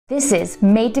This is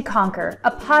Made to Conquer,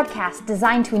 a podcast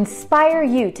designed to inspire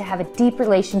you to have a deep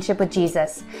relationship with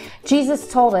Jesus. Jesus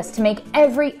told us to make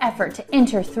every effort to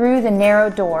enter through the narrow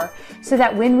door so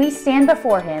that when we stand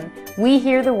before Him, we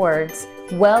hear the words,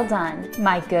 "Well done,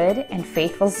 my good and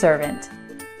faithful servant."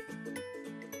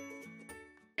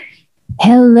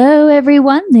 Hello,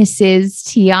 everyone. This is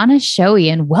Tiana Shoei,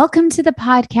 and welcome to the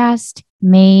podcast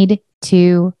Made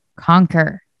to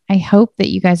Conquer. I hope that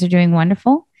you guys are doing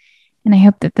wonderful. And I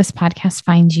hope that this podcast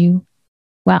finds you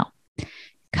well.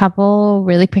 Couple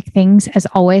really quick things. As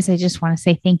always, I just want to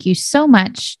say thank you so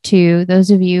much to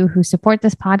those of you who support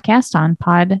this podcast on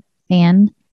Podfan.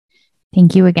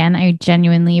 Thank you again. I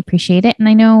genuinely appreciate it. And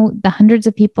I know the hundreds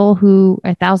of people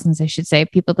or thousands, I should say,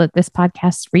 people that this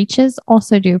podcast reaches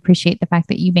also do appreciate the fact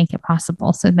that you make it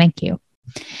possible. So thank you.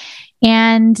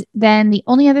 And then the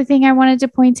only other thing I wanted to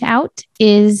point out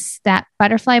is that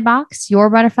Butterfly Box,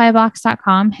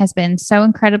 yourbutterflybox.com, has been so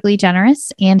incredibly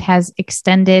generous and has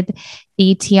extended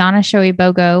the Tiana Shoei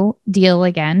BOGO deal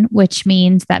again, which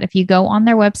means that if you go on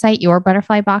their website,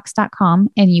 yourbutterflybox.com,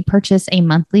 and you purchase a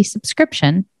monthly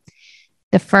subscription,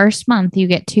 the first month you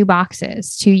get two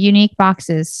unique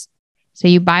boxes. So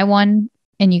you buy one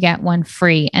and you get one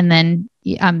free. And then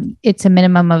it's a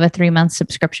minimum of a 3-month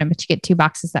subscription, but you get 2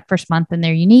 boxes that first month, and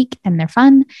they're unique and they're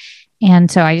fun. And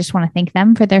so I just want to thank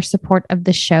them for their support of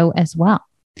the show as well.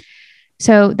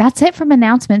 So that's it from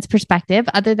announcements perspective,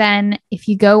 other than if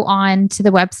you go on to the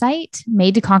website,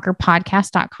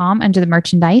 madetoconquerpodcast.com, under the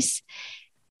merchandise,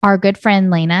 our good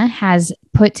friend Lena has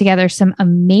put together some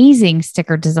amazing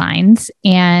sticker designs.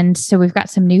 And so we've got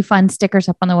some new fun stickers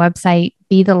up on the website: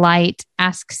 Be the Light,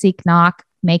 Ask, Seek, Knock,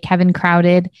 Make Heaven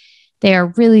Crowded. They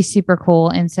are really super cool.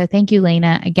 And so thank you,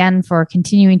 Lena, again, for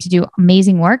continuing to do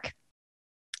amazing work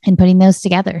and putting those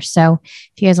together. So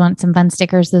if you guys want some fun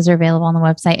stickers, those are available on the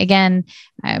website. Again,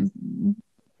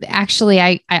 actually,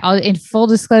 I in full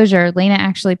disclosure, Lena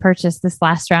actually purchased this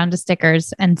last round of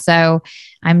stickers. And so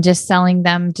I'm just selling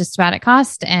them just about at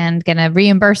cost and going to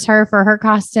reimburse her for her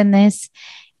cost in this.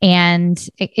 And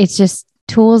it's just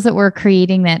tools that we're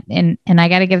creating that, and I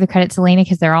got to give the credit to Lena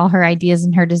because they're all her ideas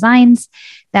and her designs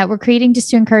that we're creating just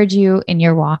to encourage you in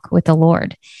your walk with the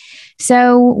Lord.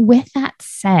 So with that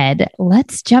said,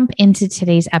 let's jump into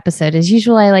today's episode. As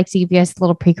usual, I like to give you guys a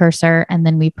little precursor and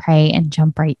then we pray and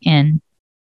jump right in.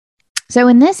 So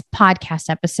in this podcast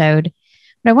episode,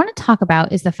 what I want to talk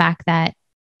about is the fact that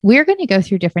we're going to go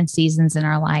through different seasons in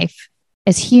our life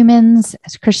as humans,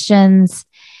 as Christians.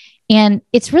 And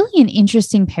it's really an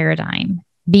interesting paradigm,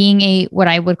 being what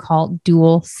I would call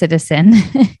dual citizen.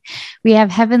 We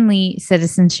have heavenly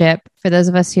citizenship for those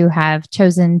of us who have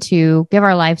chosen to give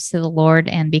our lives to the Lord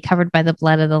and be covered by the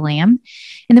blood of the Lamb.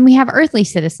 And then we have earthly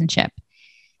citizenship.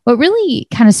 What really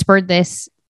kind of spurred this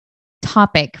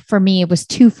topic for me, it was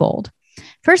twofold.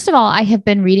 First of all, I have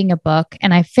been reading a book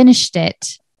and I finished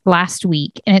it last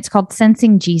week, and it's called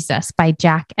Sensing Jesus by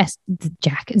Zach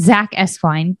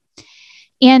Esquine.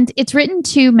 And it's written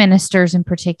to ministers in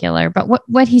particular. But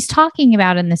what he's talking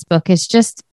about in this book is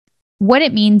just what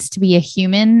it means to be a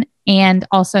human and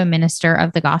also a minister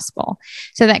of the gospel.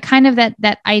 So that kind of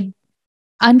that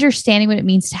understanding what it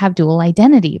means to have dual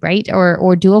identity, right?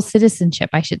 Or dual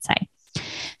citizenship, I should say.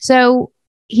 So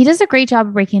he does a great job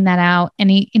of breaking that out.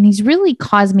 And he's really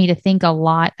caused me to think a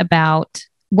lot about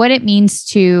what it means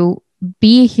to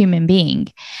be a human being,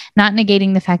 not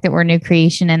negating the fact that we're a new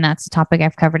creation. And that's a topic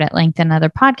I've covered at length in other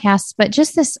podcasts, but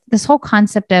just this whole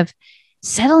concept of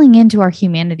settling into our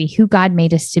humanity, who God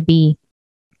made us to be,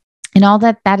 and all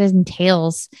that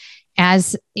entails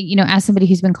as somebody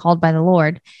who's been called by the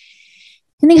Lord.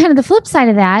 And then kind of the flip side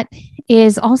of that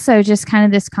is also just kind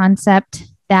of this concept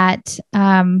that,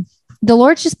 the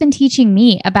Lord's just been teaching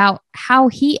me about how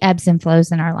He ebbs and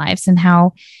flows in our lives, and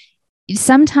how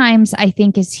sometimes I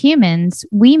think as humans,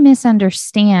 we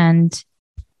misunderstand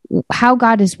how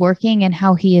God is working and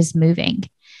how He is moving.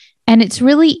 And it's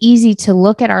really easy to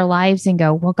look at our lives and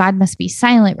go, well, God must be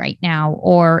silent right now,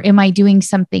 or am I doing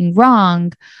something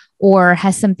wrong, or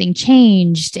has something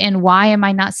changed? And why am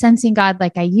I not sensing God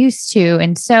like I used to?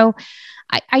 And so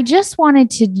I just wanted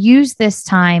to use this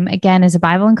time, again, as a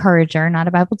Bible encourager, not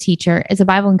a Bible teacher, as a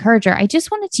Bible encourager. I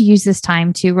just wanted to use this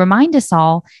time to remind us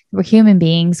all that we're human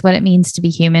beings, what it means to be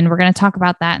human. We're going to talk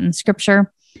about that in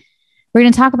Scripture. We're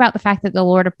going to talk about the fact that the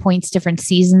Lord appoints different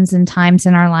seasons and times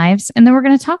in our lives. And then we're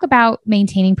going to talk about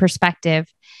maintaining perspective.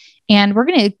 And we're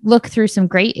going to look through some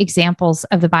great examples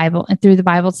of the Bible and through the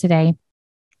Bible today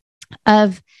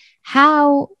of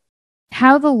how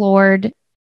the Lord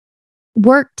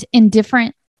worked in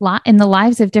the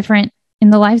lives of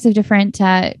different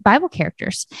Bible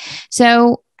characters.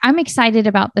 So I'm excited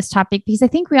about this topic because I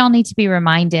think we all need to be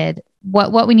reminded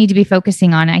what we need to be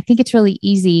focusing on. I think it's really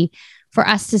easy for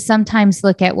us to sometimes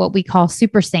look at what we call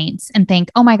super saints and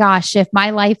think, oh my gosh, if my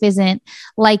life isn't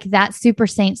like that super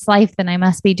saint's life, then I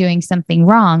must be doing something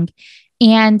wrong.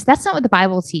 And that's not what the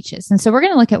Bible teaches. And so we're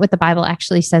going to look at what the Bible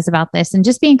actually says about this and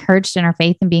just be encouraged in our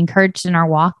faith and be encouraged in our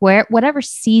walk, whatever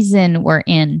season we're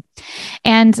in.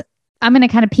 And I'm going to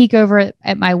kind of peek over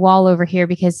at my wall over here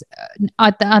because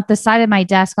at the side of my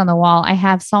desk on the wall, I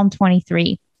have Psalm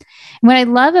 23. And what I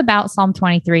love about Psalm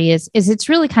 23 is it's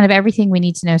really kind of everything we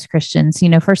need to know as Christians.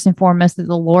 First and foremost, that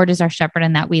the Lord is our shepherd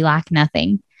and that we lack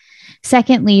nothing.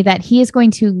 Secondly, that he is going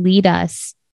to lead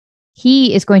us.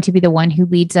 He is going to be the one who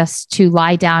leads us to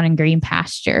lie down in green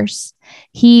pastures.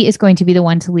 He is going to be the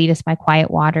one to lead us by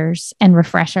quiet waters and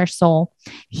refresh our soul.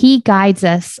 He guides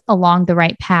us along the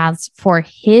right paths for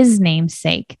his name's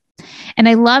sake. And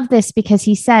I love this because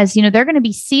he says, there are going to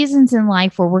be seasons in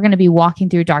life where we're going to be walking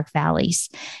through dark valleys.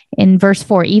 In verse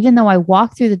 4, even though I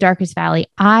walk through the darkest valley,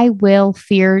 I will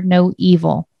fear no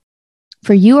evil.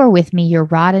 For you are with me, your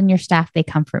rod and your staff, they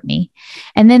comfort me.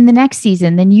 And then the next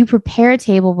season, then you prepare a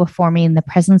table before me in the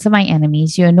presence of my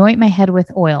enemies. You anoint my head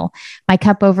with oil. My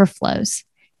cup overflows.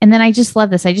 And then I just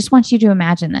love this. I just want you to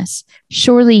imagine this.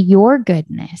 Surely your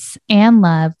goodness and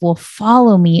love will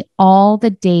follow me all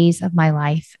the days of my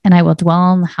life, and I will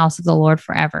dwell in the house of the Lord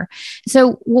forever.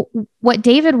 So what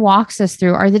David walks us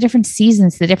through are the different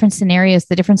seasons, the different scenarios,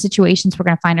 the different situations we're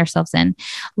going to find ourselves in,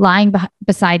 lying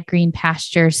beside green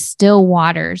pastures, still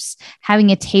waters,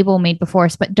 having a table made before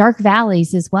us, but dark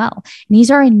valleys as well. And these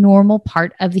are a normal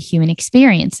part of the human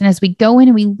experience. And as we go in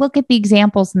and we look at the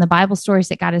examples and the Bible stories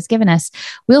that God has given us,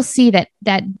 we'll see that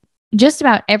just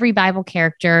about every Bible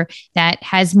character that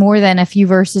has more than a few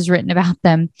verses written about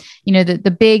them,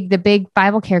 the big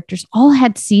Bible characters all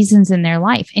had seasons in their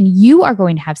life, and you are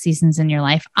going to have seasons in your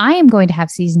life. I am going to have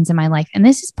seasons in my life, and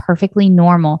this is perfectly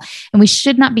normal. And we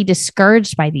should not be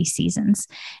discouraged by these seasons.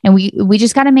 And we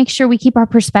just got to make sure we keep our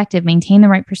perspective, maintain the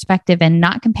right perspective, and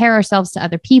not compare ourselves to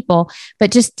other people,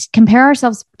 but just compare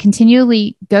ourselves,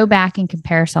 continually go back and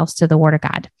compare ourselves to the Word of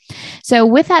God. So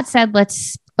with that said,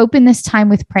 let's open this time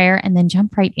with prayer and then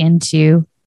jump right into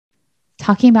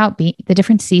talking about the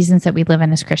different seasons that we live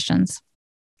in as Christians.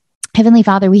 Heavenly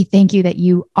Father, we thank you that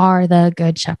you are the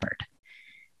good shepherd.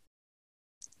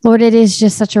 Lord, it is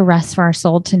just such a rest for our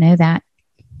soul to know that.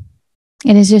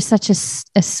 It is just such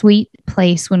a sweet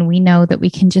place when we know that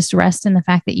we can just rest in the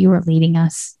fact that you are leading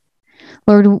us.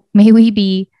 Lord, may we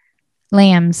be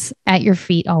lambs at your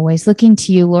feet always, looking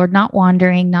to you, Lord, not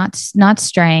wandering, not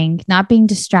straying, not being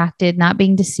distracted, not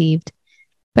being deceived.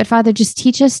 But Father, just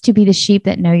teach us to be the sheep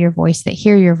that know your voice, that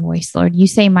hear your voice, Lord. You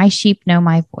say, my sheep know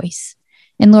my voice.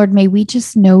 And Lord, may we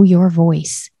just know your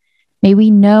voice. May we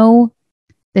know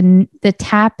the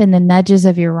tap and the nudges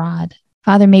of your rod.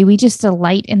 Father, may we just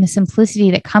delight in the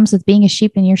simplicity that comes with being a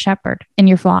sheep and your shepherd and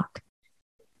your flock.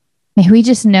 May we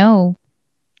just know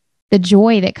the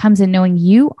joy that comes in knowing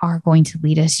you are going to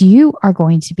lead us. You are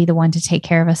going to be the one to take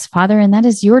care of us, Father, and that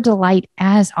is your delight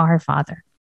as our Father.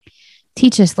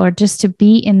 Teach us, Lord, just to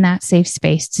be in that safe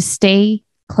space, to stay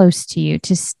close to you,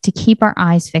 to keep our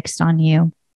eyes fixed on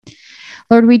you.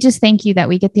 Lord, we just thank you that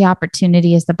we get the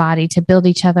opportunity as the body to build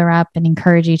each other up and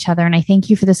encourage each other. And I thank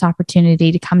you for this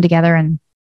opportunity to come together and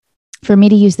for me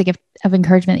to use the gift of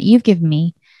encouragement that you've given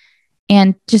me.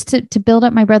 And just to build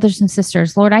up my brothers and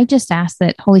sisters, Lord, I just ask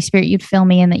that Holy Spirit, you'd fill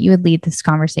me and that you would lead this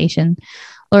conversation.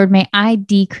 Lord, may I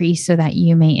decrease so that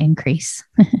you may increase.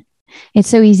 It's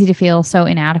so easy to feel so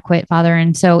inadequate, Father,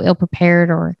 and so ill-prepared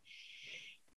or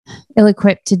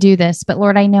ill-equipped to do this. But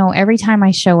Lord, I know every time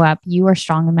I show up, you are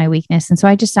strong in my weakness. And so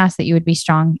I just ask that you would be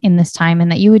strong in this time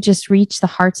and that you would just reach the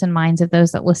hearts and minds of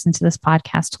those that listen to this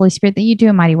podcast. Holy Spirit, that you do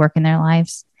a mighty work in their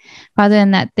lives. Father,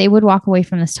 and that they would walk away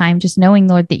from this time just knowing,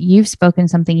 Lord, that you've spoken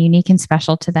something unique and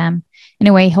special to them in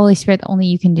a way, Holy Spirit, that only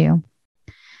you can do.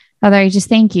 Father, I just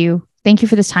thank you. Thank you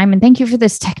for this time and thank you for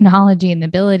this technology and the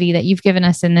ability that you've given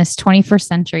us in this 21st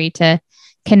century to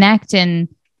connect and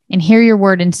hear your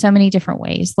word in so many different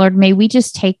ways. Lord, may we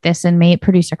just take this and may it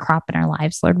produce a crop in our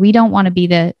lives. Lord, we don't want to be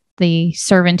the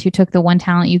servant who took the one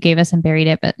talent you gave us and buried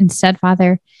it, but instead,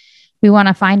 Father, we want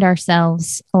to find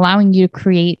ourselves allowing you to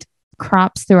create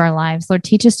crops through our lives. Lord,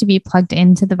 teach us to be plugged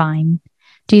into the vine.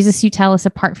 Jesus, you tell us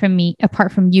apart from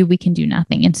you, we can do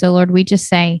nothing. And so, Lord, we just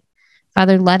say,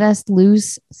 Father, let us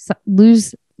lose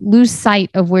sight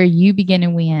of where you begin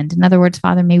and we end. In other words,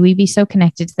 Father, may we be so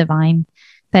connected to the vine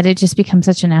that it just becomes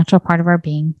such a natural part of our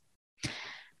being.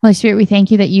 Holy Spirit, we thank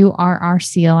you that you are our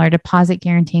seal, our deposit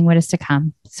guaranteeing what is to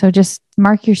come. So just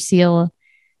mark your seal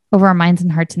over our minds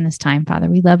and hearts in this time, Father.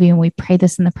 We love you and we pray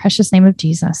this in the precious name of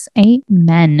Jesus.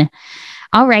 Amen.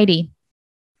 All righty.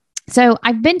 So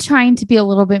I've been trying to be a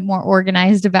little bit more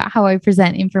organized about how I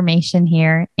present information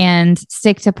here and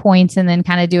stick to points and then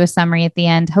kind of do a summary at the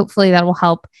end. Hopefully that will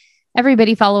help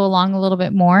everybody follow along a little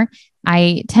bit more.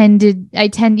 I tend,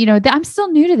 I'm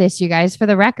still new to this, you guys, for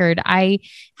the record. I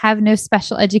have no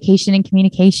special education in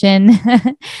communication.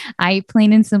 I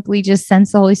plain and simply just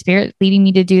sense the Holy Spirit leading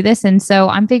me to do this. And so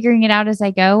I'm figuring it out as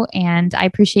I go. And I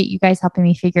appreciate you guys helping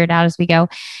me figure it out as we go.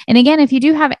 And again, if you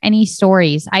do have any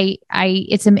stories,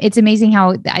 it's amazing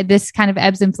how this kind of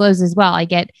ebbs and flows as well. I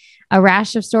get a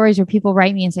rash of stories where people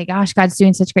write me and say, gosh, God's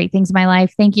doing such great things in my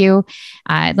life. Thank you.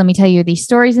 Let me tell you these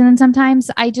stories. And then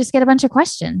sometimes I just get a bunch of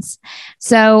questions.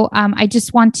 So I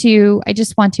just want to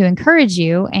encourage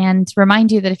you and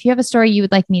remind you that if you have a story you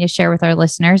would like me to share with our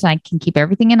listeners, I can keep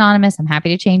everything anonymous. I'm happy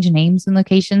to change names and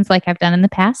locations like I've done in the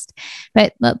past,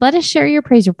 but let us share your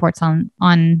praise reports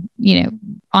on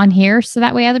here. So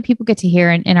that way other people get to hear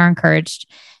and are encouraged.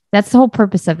 That's the whole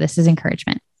purpose of this, is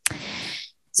encouragement.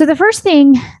 So the first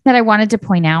thing that I wanted to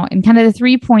point out, and kind of the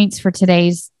 3 points for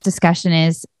today's discussion,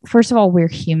 is, first of all, we're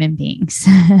human beings.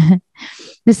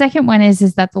 The second one is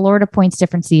that the Lord appoints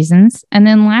different seasons. And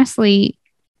then lastly,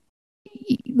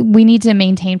 we need to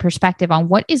maintain perspective on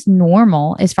what is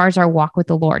normal as far as our walk with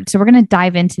the Lord. So we're going to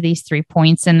dive into these 3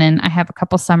 points. And then I have a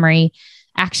couple summary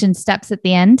action steps at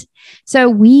the end. So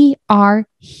we are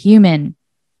human.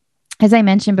 As I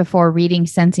mentioned before, reading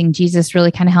Sensing Jesus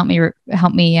really kind of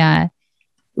helped me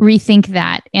rethink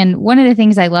that. And one of the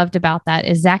things I loved about that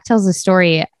is Zach tells a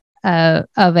story of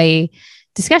a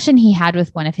discussion he had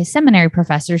with one of his seminary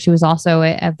professors, who was also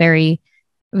a very,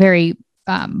 very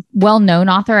well-known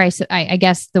author. I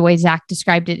guess the way Zach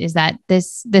described it is that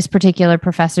this particular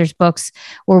professor's books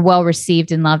were well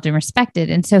received and loved and respected.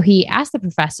 And so he asked the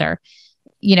professor,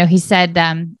 he said,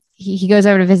 he goes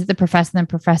over to visit the professor, and the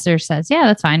professor says, yeah,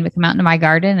 that's fine, but come out into my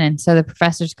garden. And so the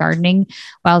professor's gardening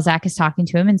while Zach is talking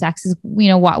to him. And Zach says,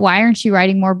 why aren't you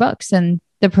writing more books? And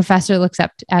the professor looks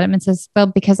up at him and says, well,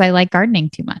 because I like gardening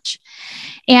too much.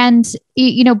 And,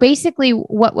 basically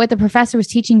what the professor was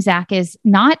teaching Zach is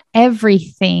not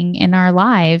everything in our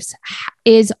lives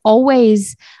is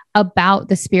always about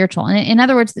the spiritual. And in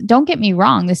other words, don't get me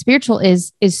wrong, the spiritual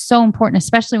is so important,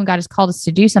 especially when God has called us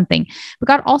to do something. But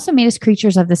God also made us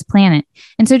creatures of this planet.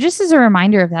 And so just as a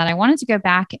reminder of that, I wanted to go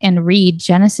back and read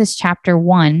Genesis chapter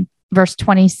 1, verse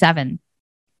 27.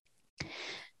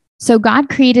 So God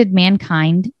created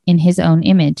mankind in his own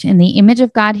image. In the image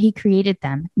of God, he created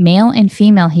them. Male and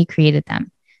female, he created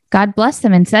them. God blessed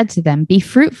them and said to them, be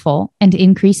fruitful and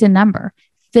increase in number.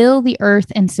 Fill the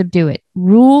earth and subdue it.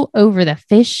 Rule over the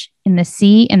fish in the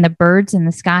sea and the birds in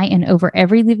the sky and over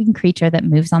every living creature that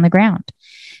moves on the ground.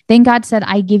 Then God said,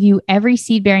 I give you every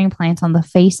seed-bearing plant on the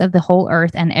face of the whole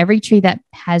earth and every tree that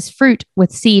has fruit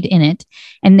with seed in it,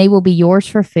 and they will be yours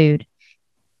for food.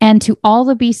 And to all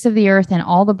the beasts of the earth and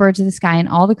all the birds of the sky and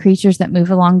all the creatures that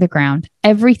move along the ground,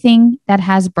 everything that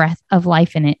has breath of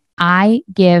life in it, I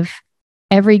give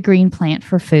every green plant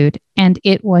for food. And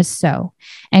it was so.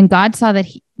 And God saw that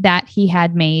he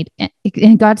had made,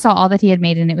 and God saw all that he had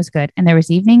made, and it was good. And there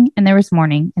was evening and there was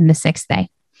morning in the 6th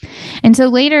day. And so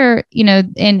later,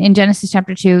 in Genesis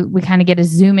chapter 2, we kind of get a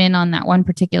zoom in on that one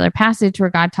particular passage where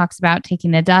God talks about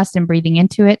taking the dust and breathing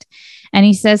into it. And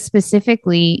he says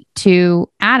specifically to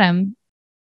Adam,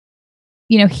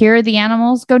 here are the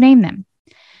animals, go name them.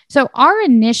 So our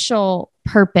initial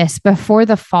purpose before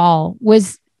the fall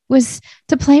was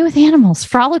to play with animals,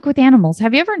 frolic with animals.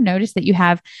 Have you ever noticed that you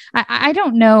have, I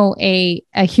don't know a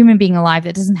human being alive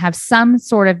that doesn't have some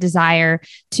sort of desire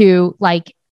to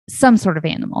like some sort of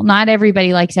animal. Not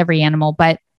everybody likes every animal,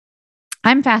 but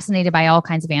I'm fascinated by all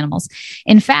kinds of animals.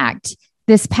 In fact,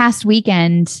 this past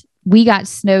weekend, we got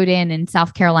snowed in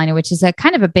South Carolina, which is a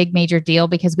kind of a big major deal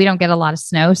because we don't get a lot of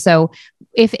snow. So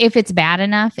if it's bad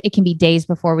enough, it can be days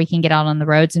before we can get out on the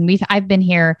roads. And I've been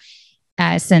here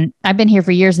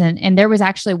for years. And there was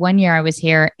actually one year I was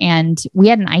here and we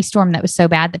had an ice storm that was so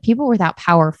bad that people were without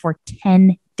power for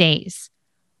 10 days.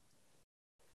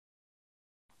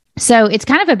 So it's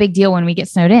kind of a big deal when we get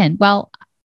snowed in. Well,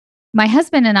 my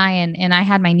husband and I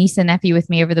had my niece and nephew with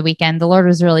me over the weekend. The Lord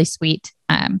was really sweet.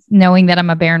 Knowing that I'm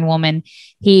a barren woman,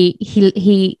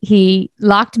 he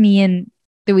locked me in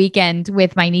the weekend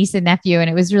with my niece and nephew. And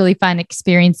it was really fun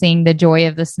experiencing the joy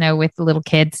of the snow with the little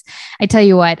kids. I tell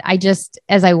you what,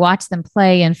 as I watch them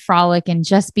play and frolic and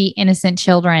just be innocent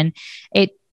children,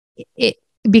 it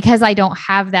because I don't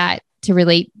have that to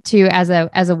relate to as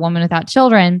a woman without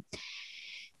children,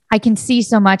 I can see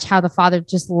so much how the Father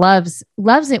just loves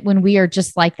it when we are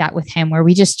just like that with him, where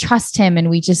we just trust him and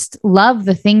we just love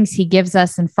the things he gives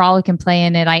us and frolic and play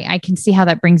in it. I can see how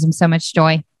that brings him so much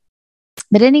joy.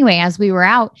 But anyway, as we were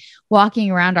out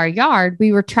walking around our yard,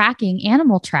 we were tracking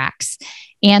animal tracks.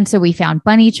 And so we found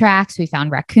bunny tracks, we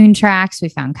found raccoon tracks, we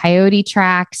found coyote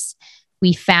tracks.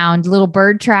 We found little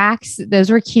bird tracks. Those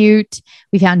were cute.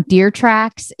 We found deer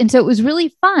tracks. And so it was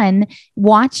really fun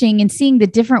watching and seeing the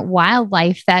different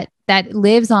wildlife that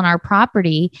lives on our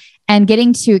property and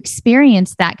getting to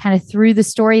experience that kind of through the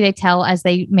story they tell as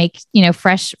they make,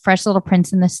 fresh little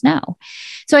prints in the snow.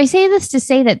 So I say this to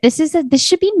say that this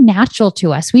should be natural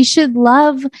to us. We should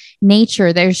love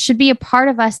nature. There should be a part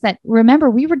of us that, remember,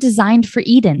 we were designed for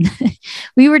Eden.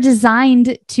 We were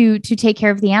designed to take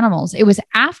care of the animals. It was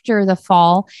after the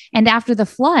fall and after the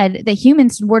flood that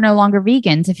humans were no longer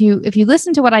vegans. If you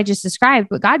listen to what I just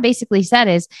described, what God basically said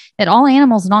is that all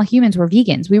animals and all humans were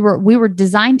vegans. We were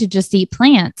designed to just eat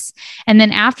plants. And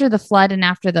then after the flood and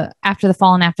after the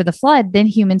fall and after the flood, then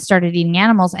humans started eating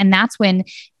animals. And that's when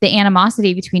the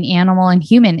animosity between animal and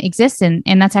human exists. And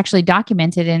that's actually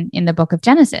documented in the book of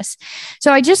Genesis.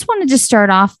 So I just wanted to start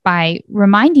off by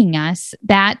reminding us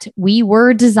that we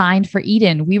were designed for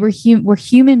Eden. We're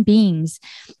human beings.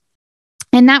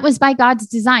 And that was by God's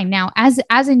design. Now, as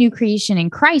a new creation in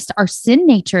Christ, our sin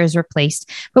nature is replaced,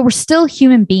 but we're still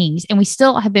human beings and we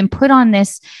still have been put on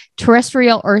this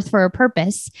terrestrial earth for a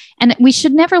purpose. And we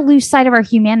should never lose sight of our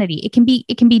humanity. It can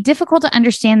be difficult to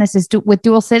understand this with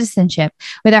dual citizenship,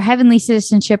 with our heavenly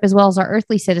citizenship as well as our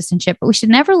earthly citizenship, but we should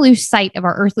never lose sight of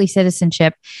our earthly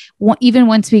citizenship, even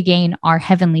once we gain our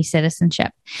heavenly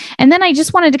citizenship. And then I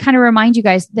just wanted to kind of remind you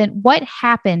guys that what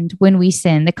happened when we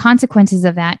sin, the consequences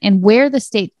of that, and where the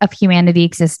state of humanity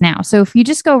exists now. So if you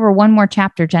just go over one more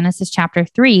chapter, Genesis chapter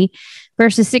 3,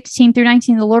 verses 16 through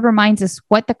 19, the Lord reminds us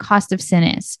what the cost of sin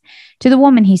is. To the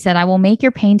woman, he said, I will make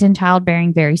your pains in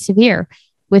childbearing very severe.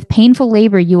 With painful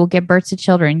labor, you will give birth to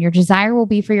children. Your desire will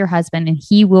be for your husband, and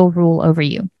he will rule over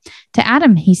you. To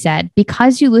Adam, he said,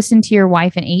 because you listened to your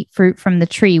wife and ate fruit from the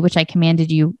tree, which I commanded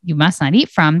you, you must not eat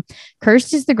from,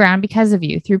 cursed is the ground because of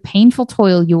you. Through painful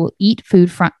toil, you will eat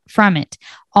food from it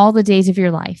all the days of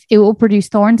your life. It will produce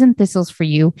thorns and thistles for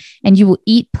you, and you will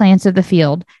eat plants of the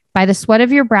field. By the sweat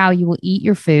of your brow, you will eat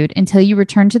your food until you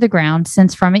return to the ground,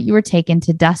 since from it you were taken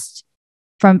to dust.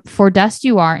 For dust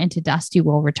you are, and to dust you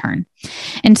will return.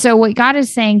 And so what God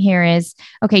is saying here is,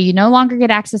 okay, you no longer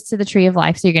get access to the tree of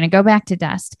life, so you're going to go back to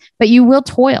dust, but you will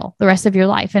toil the rest of your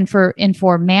life. And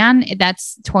for man,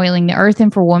 that's toiling the earth,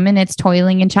 and for woman, it's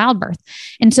toiling in childbirth.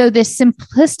 And so this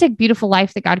simplistic, beautiful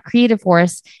life that God created for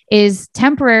us is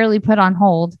temporarily put on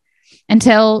hold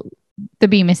until the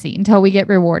Bema Seat, until we get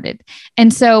rewarded.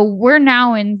 And so we're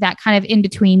now in that kind of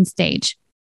in-between stage.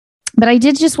 But I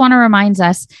did just want to remind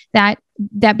us that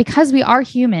because we are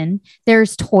human,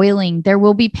 there's toiling, there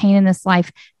will be pain in this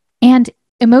life, and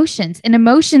emotions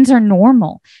are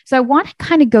normal. So I want to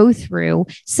kind of go through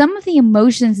some of the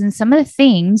emotions and some of the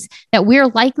things that we're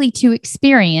likely to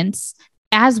experience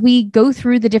as we go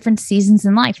through the different seasons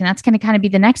in life. And that's going to kind of be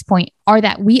the next point, are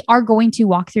that we are going to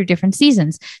walk through different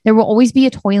seasons. There will always be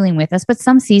a toiling with us, but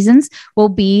some seasons will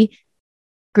be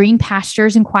green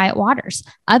pastures and quiet waters.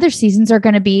 Other seasons are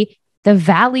going to be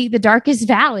the darkest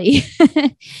valley.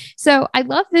 So I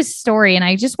love this story. And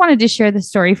I just wanted to share the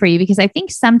story for you because I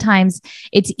think sometimes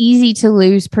it's easy to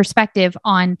lose perspective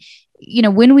on,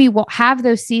 when we have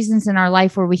those seasons in our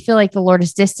life where we feel like the Lord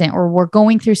is distant, or we're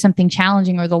going through something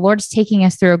challenging, or the Lord's taking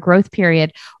us through a growth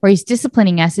period, or he's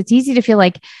disciplining us. It's easy to feel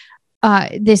like,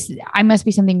 I must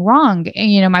be something wrong.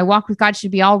 And, my walk with God should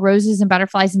be all roses and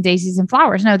butterflies and daisies and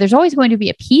flowers. No, there's always going to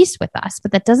be a peace with us,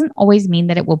 but that doesn't always mean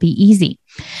that it will be easy.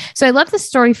 So I love the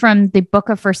story from the book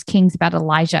of 1 Kings about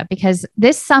Elijah, because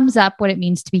this sums up what it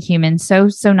means to be human so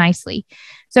nicely.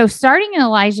 So starting in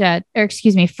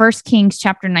 1 Kings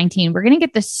chapter 19, we're going to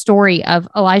get the story of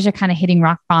Elijah kind of hitting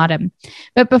rock bottom.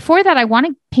 But before that, I want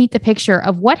to paint the picture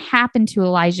of what happened to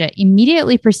Elijah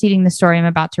immediately preceding the story I'm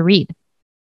about to read.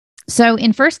 So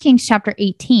in 1 Kings chapter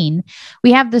 18,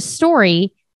 we have the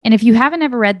story, and if you haven't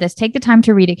ever read this, take the time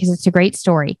to read it because it's a great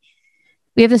story.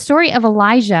 We have the story of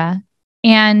Elijah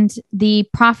and the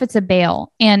prophets of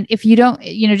Baal. And if you don't,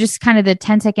 just kind of the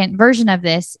 10-second version of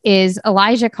this is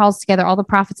Elijah calls together all the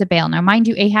prophets of Baal. Now, mind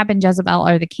you, Ahab and Jezebel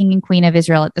are the king and queen of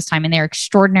Israel at this time, and they're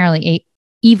extraordinarily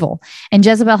evil. And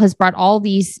Jezebel has brought all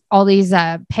these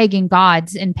pagan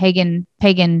gods and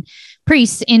pagan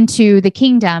priests into the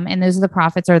kingdom. And those are the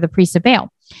prophets or the priests of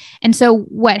Baal. And so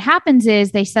what happens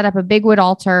is they set up a big wood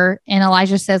altar, and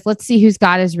Elijah says, let's see whose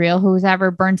God is real.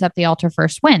 Whoever burns up the altar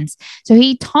first wins. So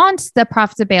he taunts the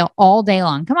prophets of Baal all day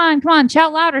long. Come on,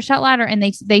 shout louder, shout louder. And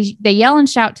they yell and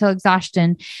shout till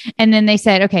exhaustion. And then they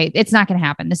said, okay, it's not going to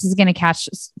happen. This is going to catch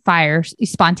fire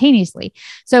spontaneously.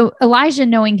 So Elijah,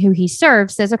 knowing who he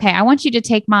serves, says, okay, I want you to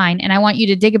take mine and I want you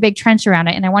to dig a big trench around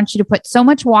it. And I want you to put so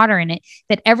much water in it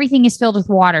that everything is filled with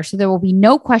water. So there will be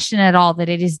no question at all that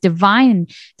it is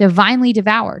divinely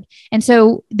devoured. And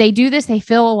so they do this. They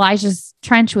fill Elijah's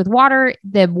trench with water.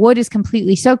 The wood is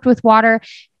completely soaked with water.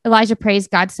 Elijah prays,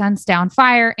 God sends down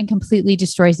fire and completely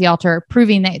destroys the altar,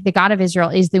 proving that the God of Israel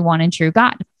is the one and true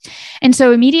God. And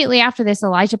so immediately after this,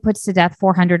 Elijah puts to death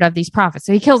 400 of these prophets.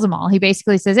 So he kills them all. He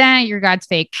basically says, your God's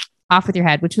fake, off with your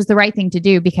head, which was the right thing to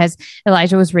do because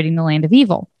Elijah was ridding the land of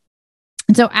evil.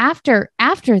 And so after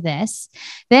this,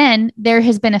 then there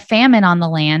has been a famine on the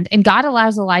land, and God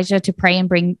allows Elijah to pray and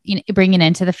bring an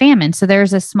end to the famine. So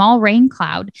there's a small rain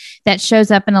cloud that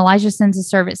shows up, and Elijah sends a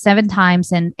servant 7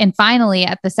 times. And finally,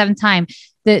 at the 7th time,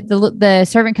 the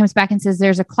servant comes back and says,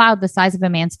 there's a cloud the size of a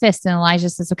man's fist. And Elijah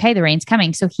says, okay, the rain's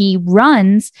coming. So he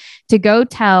runs to go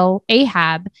tell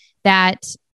Ahab that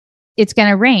it's going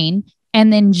to rain.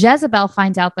 And then Jezebel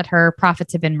finds out that her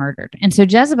prophets have been murdered. And so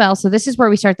so this is where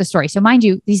we start the story. So mind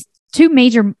you, these 2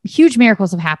 major, huge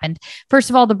miracles have happened. First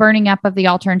of all, the burning up of the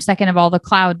altar. And second of all,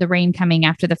 the rain coming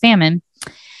after the famine.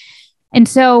 And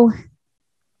so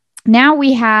now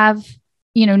we have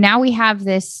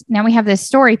this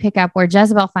story pick up where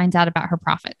Jezebel finds out about her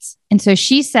prophets. And so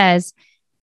she says,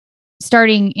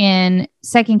 starting in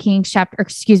 1 Kings chapter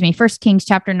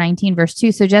 19, verse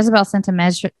 2. So Jezebel sent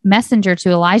a messenger to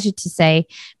Elijah to say,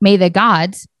 may the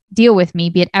gods deal with me,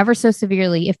 be it ever so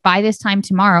severely, if by this time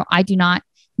tomorrow I do not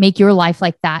make your life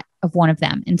like that of one of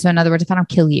them. And so in other words, if I don't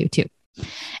kill you too.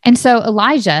 And so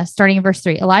Elijah, starting in verse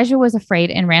 3, Elijah was afraid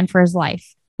and ran for his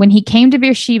life. When he came to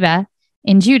Beersheba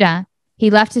in Judah, he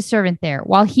left his servant there,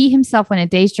 while he himself went a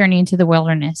day's journey into the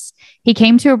wilderness. He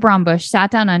came to a bram bush,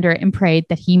 sat down under it, and prayed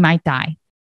that he might die.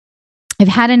 I've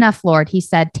had enough, Lord, he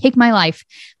said. Take my life.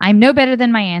 I'm no better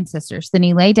than my ancestors. Then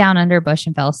he lay down under a bush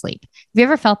and fell asleep. Have you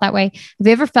ever felt that way? Have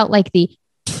you ever felt like the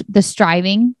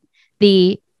striving,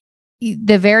 the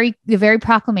very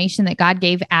proclamation that God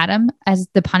gave Adam as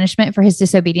the punishment for his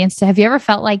disobedience? Have you ever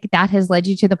felt like that has led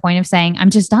you to the point of saying, I'm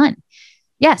just done?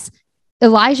 Yes.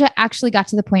 Elijah actually got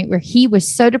to the point where he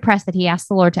was so depressed that he asked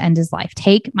the Lord to end his life.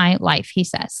 Take my life, he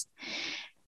says.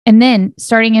 And then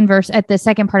starting at the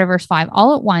second part of verse 5,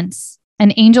 all at once,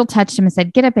 an angel touched him and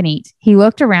said, get up and eat. He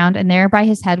looked around, and there by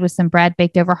his head was some bread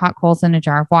baked over hot coals and a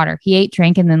jar of water. He ate,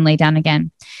 drank, and then lay down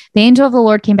again. The angel of the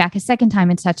Lord came back a second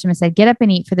time and touched him and said, get up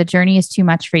and eat, for the journey is too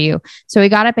much for you. So he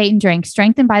got up, ate, and drank.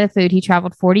 Strengthened by the food, he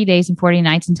traveled 40 days and 40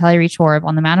 nights until he reached Horeb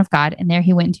on the Mount of God. And there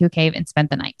he went into a cave and spent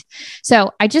the night.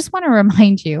 So I just want to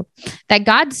remind you that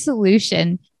God's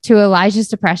solution to Elijah's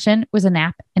depression was a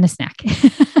nap and a snack.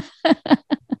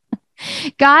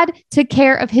 God took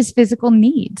care of his physical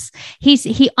needs.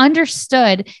 He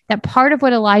understood that part of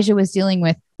what Elijah was dealing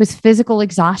with was physical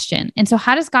exhaustion. And so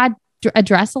how does God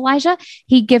address Elijah?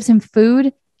 He gives him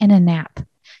food and a nap.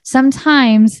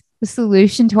 Sometimes the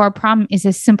solution to our problem is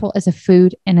as simple as a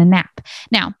food and a nap.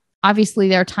 Now, obviously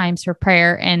there are times for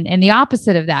prayer and the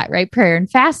opposite of that, right? Prayer and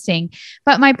fasting.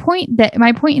 But my point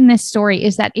in this story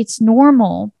is that it's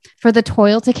normal for the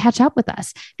toil to catch up with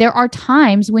us. There are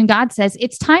times when God says,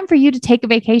 it's time for you to take a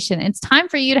vacation. It's time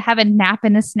for you to have a nap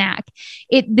and a snack.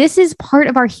 This is part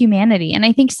of our humanity. And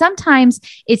I think sometimes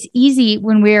it's easy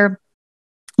when we're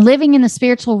living in the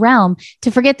spiritual realm to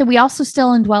forget that we also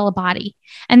still indwell a body.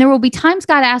 And there will be times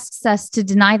God asks us to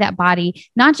deny that body,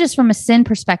 not just from a sin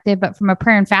perspective, but from a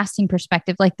prayer and fasting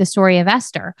perspective, like the story of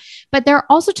Esther. But there are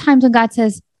also times when God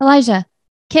says, Elijah,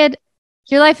 kid,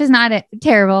 your life is not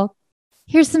terrible.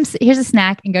 Here's a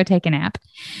snack and go take a nap.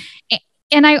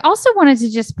 And I also wanted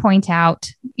to just point out,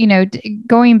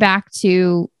 going back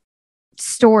to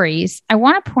stories, I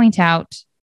want to point out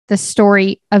the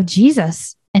story of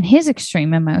Jesus and his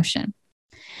extreme emotion.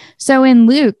 So in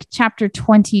Luke chapter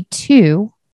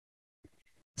 22,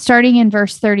 starting in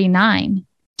verse 39,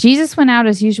 Jesus went out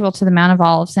as usual to the Mount of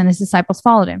Olives, and his disciples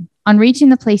followed him. On reaching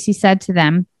the place, he said to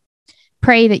them,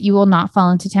 pray that you will not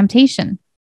fall into temptation.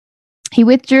 He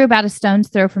withdrew about a stone's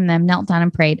throw from them, knelt down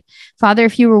and prayed, Father,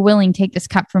 if you were willing, take this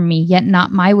cup from me, yet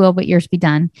not my will, but yours be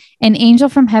done. An angel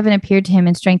from heaven appeared to him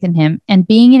and strengthened him. And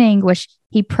being in anguish,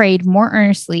 he prayed more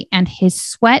earnestly, and his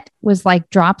sweat was like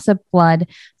drops of blood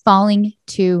falling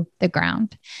to the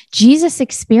ground. Jesus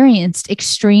experienced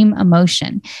extreme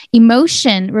emotion.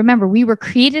 Emotion, remember, we were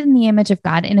created in the image of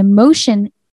God, and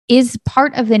emotion is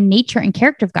part of the nature and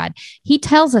character of God. He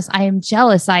tells us, I am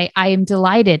jealous. I am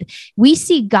delighted. We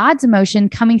see God's emotion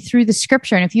coming through the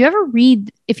scripture. And if you ever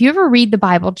read the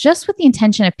Bible just with the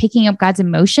intention of picking up God's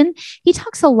emotion, he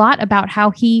talks a lot about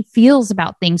how he feels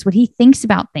about things, what he thinks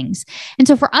about things. And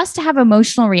so for us to have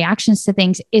emotional reactions to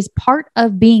things is part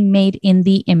of being made in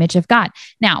the image of God.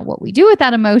 Now, what we do with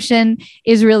that emotion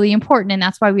is really important. And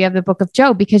that's why we have the book of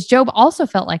Job, because Job also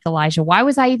felt like Elijah. Why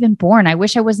was I even born? I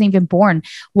wish I wasn't even born.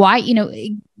 Why,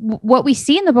 what we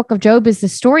see in the book of Job is the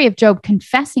story of Job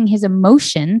confessing his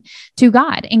emotion to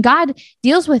God, and God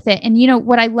deals with it. And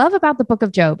what I love about the book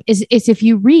of Job is if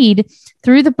you read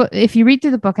through the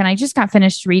book, and I just got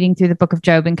finished reading through the book of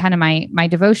Job in kind of my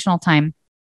devotional time.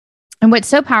 And what's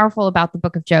so powerful about the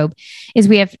book of Job is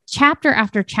we have chapter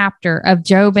after chapter of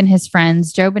Job and his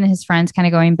friends kind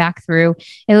of going back through.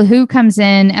 Elihu comes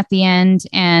in at the end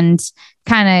and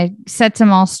kind of sets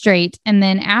them all straight. And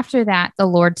then after that, the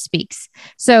Lord speaks.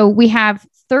 So we have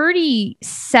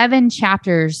 37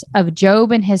 chapters of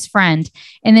Job and his friend.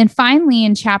 And then finally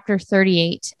in chapter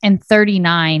 38 and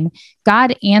 39,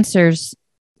 God answers,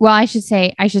 I should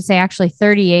say actually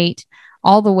 38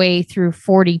 all the way through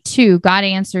 42, God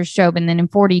answers Job. And then in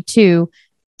 42,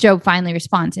 Job finally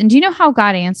responds. And do you know how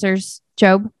God answers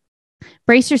Job?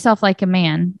 Brace yourself like a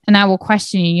man, and I will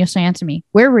question you, and you shall answer me.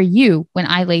 Where were you when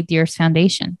I laid the earth's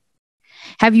foundation?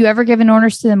 Have you ever given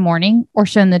orders to the morning or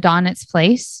shown the dawn its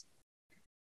place?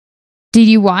 Did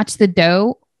you watch the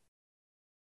doe?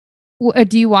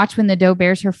 Do you watch when the doe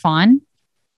bears her fawn?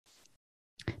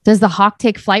 Does the hawk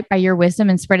take flight by your wisdom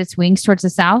and spread its wings towards the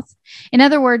south? In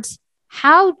other words,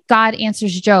 how God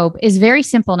answers Job is very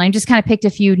simple. And I just kind of picked a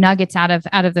few nuggets out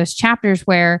of those chapters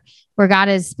where God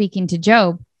is speaking to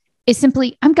Job. Is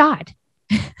simply, I'm God.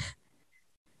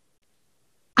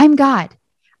 I'm God.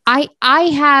 I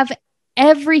have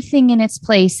everything in its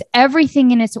place, everything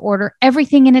in its order,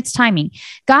 everything in its timing.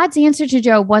 God's answer to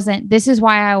Job wasn't, this is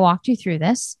why I walked you through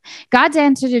this. God's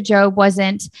answer to Job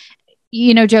wasn't,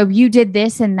 Job, you did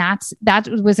this and that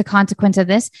was a consequence of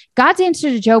this. God's answer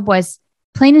to Job was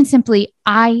plain and simply,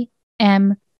 I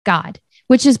am God,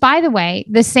 which is, by the way,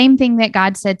 the same thing that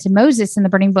God said to Moses in the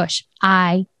burning bush,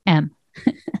 I am.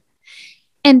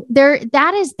 And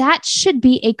that should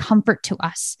be a comfort to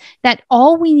us, that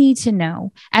all we need to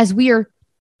know as we are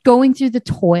going through the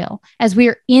toil, as we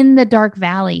are in the dark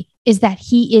valley, is that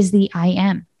he is the I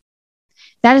am.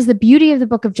 That is the beauty of the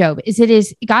book of Job, is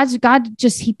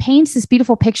he paints this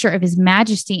beautiful picture of his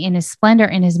majesty and his splendor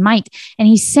and his might. And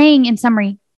he's saying in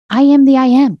summary, I am the I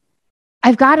am.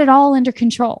 I've got it all under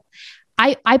control.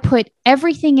 I put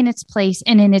everything in its place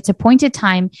and in its appointed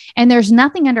time, and there's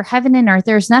nothing under heaven and earth.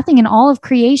 There's nothing in all of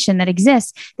creation that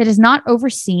exists that is not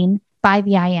overseen by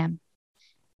the I am.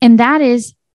 And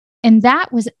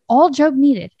that was all Job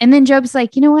needed. And then Job's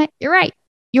like, you know what? You're right.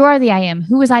 You are the I am.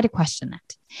 Who was I to question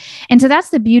that? And so that's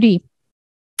the beauty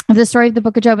of the story of the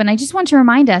book of Job. And I just want to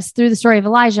remind us through the story of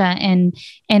Elijah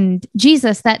and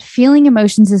Jesus that feeling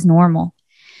emotions is normal.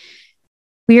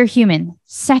 We are human.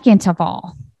 Second of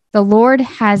all, the Lord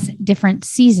has different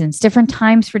seasons, different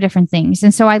times for different things.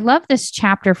 And so I love this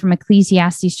chapter from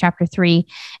Ecclesiastes chapter 3.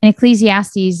 And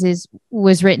Ecclesiastes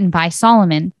was written by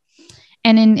Solomon.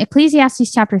 And in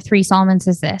Ecclesiastes chapter 3, Solomon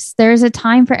says this: there is a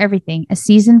time for everything, a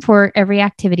season for every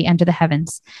activity under the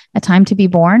heavens, a time to be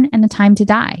born and a time to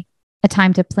die, a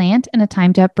time to plant and a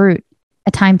time to uproot,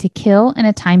 a time to kill and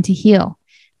a time to heal,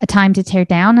 a time to tear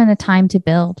down and a time to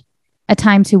build, a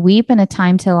time to weep and a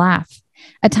time to laugh,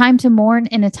 a time to mourn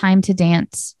and a time to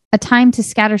dance, a time to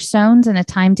scatter stones and a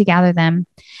time to gather them,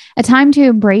 a time to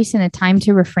embrace and a time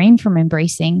to refrain from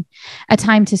embracing, a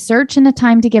time to search and a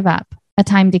time to give up, a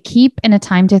time to keep and a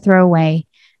time to throw away,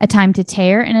 a time to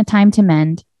tear and a time to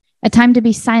mend, a time to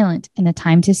be silent and a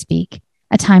time to speak,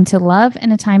 a time to love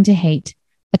and a time to hate,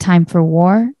 a time for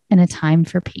war and a time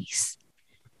for peace.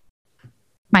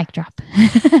 Mic drop.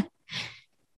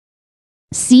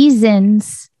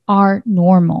 Seasons are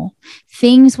normal.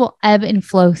 Things will ebb and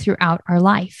flow throughout our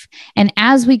life. And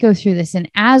as we go through this, and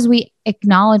as we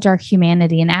acknowledge our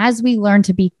humanity, and as we learn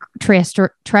to be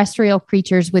terrestrial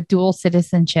creatures with dual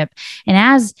citizenship, and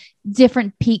as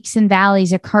different peaks and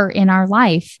valleys occur in our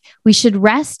life, we should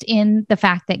rest in the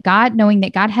fact that knowing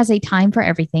that God has a time for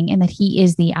everything and that he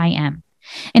is the I am.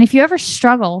 And if you ever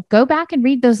struggle, go back and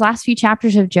read those last few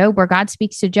chapters of Job where God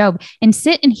speaks to Job, and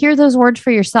sit and hear those words for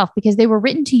yourself, because they were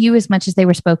written to you as much as they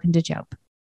were spoken to Job.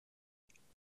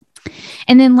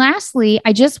 And then lastly,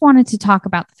 I just wanted to talk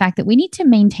about the fact that we need to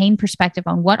maintain perspective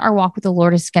on what our walk with the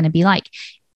Lord is going to be like.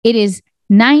 It is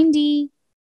 98-ish,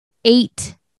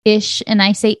 and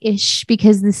I say ish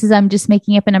because I'm just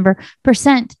making up a number,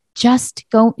 % just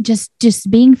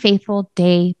being faithful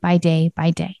day by day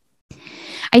by day.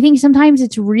 I think sometimes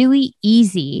it's really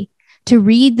easy to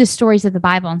read the stories of the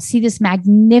Bible and see this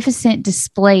magnificent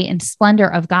display and splendor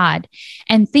of God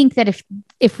and think that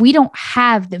if we don't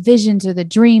have the visions or the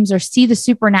dreams or see the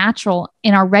supernatural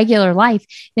in our regular life,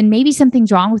 then maybe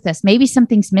something's wrong with us. Maybe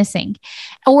something's missing.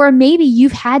 Or maybe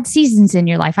you've had seasons in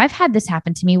your life. I've had this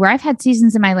happen to me where I've had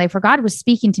seasons in my life where God was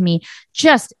speaking to me.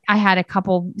 I had a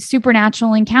couple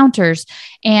supernatural encounters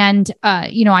and,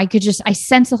 I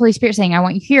sensed the Holy Spirit saying, I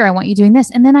want you here. I want you doing this.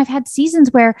 And then I've had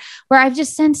seasons where I've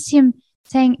just sensed him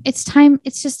saying, it's time.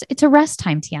 It's a rest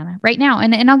time, Tiana, right now.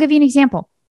 And I'll give you an example.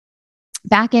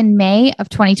 Back in May of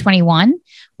 2021,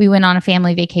 we went on a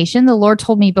family vacation. The Lord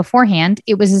told me beforehand,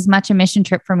 it was as much a mission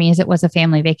trip for me as it was a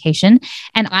family vacation.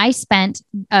 And I spent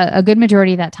a good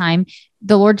majority of that time,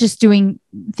 the Lord just doing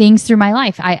things through my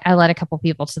life. I led a couple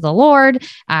people to the Lord.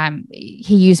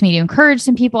 He used me to encourage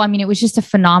some people. I mean, it was just a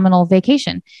phenomenal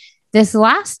vacation. This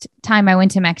last time I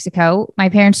went to Mexico, my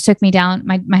parents took me down,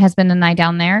 my husband and I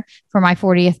down there for my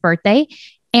 40th birthday.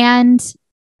 And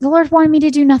the Lord wanted me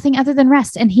to do nothing other than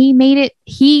rest. And he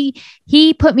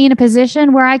put me in a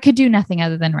position where I could do nothing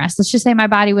other than rest. Let's just say my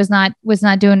body was not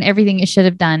doing everything it should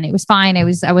have done. It was fine.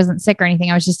 I wasn't sick or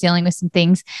anything. I was just dealing with some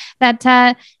things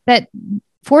that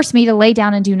forced me to lay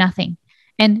down and do nothing.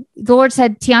 And the Lord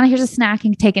said, Tiana, here's a snack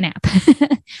and take a nap.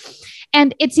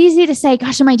 And it's easy to say,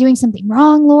 gosh, am I doing something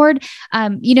wrong, Lord?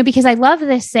 Because I love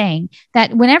this saying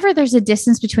that whenever there's a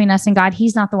distance between us and God,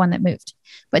 he's not the one that moved.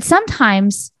 But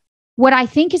sometimes what I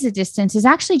think is a distance is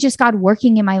actually just God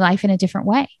working in my life in a different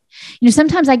way.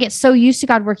 Sometimes I get so used to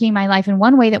God working in my life in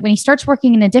one way that when he starts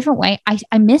working in a different way,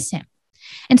 I miss him.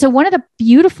 And so one of the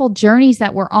beautiful journeys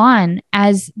that we're on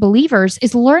as believers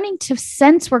is learning to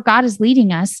sense where God is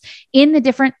leading us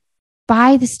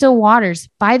by the still waters,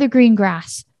 by the green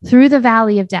grass, through the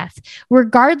valley of death,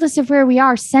 regardless of where we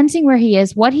are, sensing where he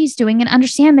is, what he's doing, and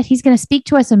understand that he's going to speak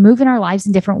to us and move in our lives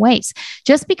in different ways.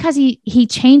 Just because he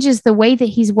changes the way that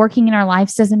he's working in our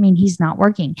lives doesn't mean he's not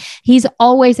working. He's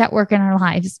always at work in our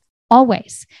lives.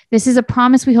 Always. This is a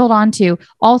promise we hold on to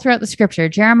all throughout the scripture.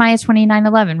 Jeremiah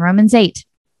 29:11, Romans 8.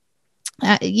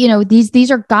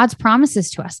 These are God's promises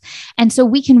to us. And so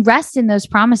we can rest in those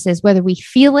promises, whether we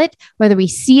feel it, whether we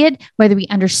see it, whether we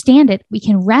understand it, we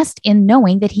can rest in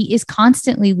knowing that he is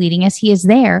constantly leading us. He is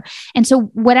there. And so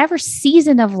whatever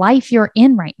season of life you're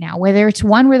in right now, whether it's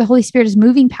one where the Holy Spirit is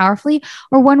moving powerfully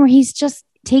or one where he's just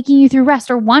taking you through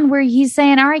rest, or one where he's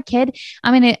saying, all right, kid,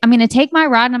 I'm going to take my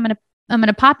rod and I'm going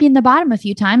to pop you in the bottom a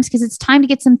few times because it's time to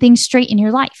get some things straight in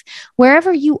your life.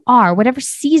 Wherever you are, whatever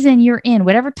season you're in,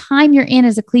 whatever time you're in,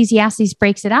 as Ecclesiastes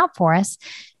breaks it out for us,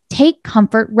 take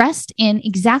comfort, rest in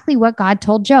exactly what God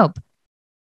told Job.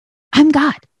 I'm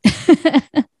God.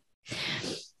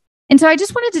 And so I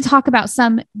just wanted to talk about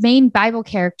some main Bible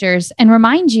characters and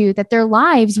remind you that their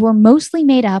lives were mostly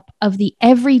made up of the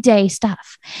everyday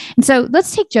stuff. And so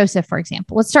let's take Joseph, for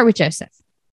example. Let's start with Joseph.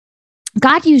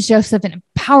 God used Joseph in a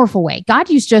powerful way. God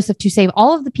used Joseph to save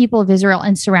all of the people of Israel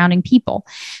and surrounding people.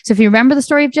 So if you remember the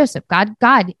story of Joseph, God,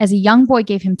 as a young boy,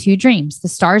 gave him two dreams, the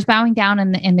stars bowing down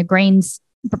and the grains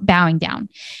bowing down.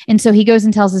 And so he goes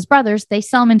and tells his brothers, they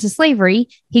sell him into slavery.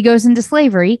 He goes into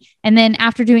slavery. And then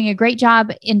after doing a great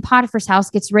job in Potiphar's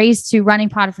house, gets raised to running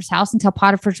Potiphar's house until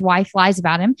Potiphar's wife lies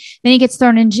about him. Then he gets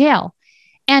thrown in jail.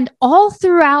 And all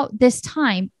throughout this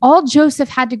time, all Joseph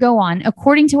had to go on,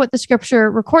 according to what the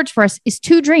scripture records for us, is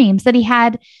two dreams that he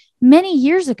had many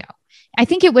years ago. I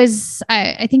think he was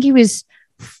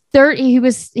 30. He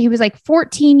was like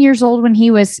 14 years old when he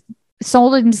was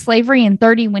sold into slavery and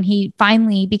 30 when he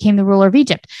finally became the ruler of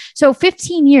Egypt. So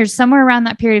 15 years, somewhere around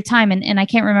that period of time. And I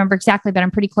can't remember exactly, but I'm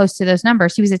pretty close to those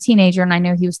numbers. He was a teenager and I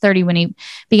know he was 30 when he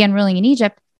began ruling in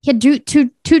Egypt. He had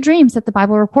two dreams that the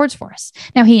Bible records for us.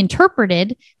 Now he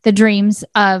interpreted the dreams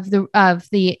of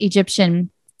the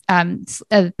Egyptian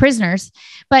prisoners,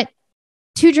 but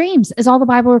two dreams is all the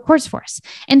Bible records for us.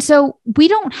 And so we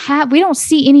don't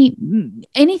see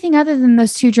anything other than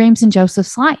those two dreams in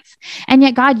Joseph's life. And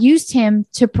yet God used him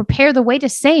to prepare the way to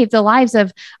save the lives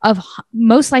of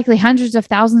most likely hundreds of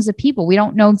thousands of people. We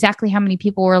don't know exactly how many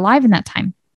people were alive in that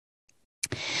time.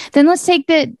 Then let's take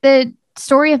the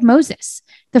story of Moses.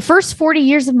 The first 40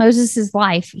 years of Moses'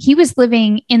 life, he was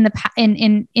living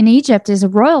in Egypt as a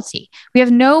royalty. We have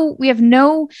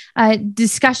no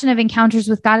discussion of encounters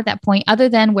with God at that point, other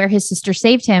than where his sister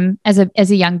saved him as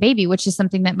a young baby, which is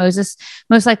something that Moses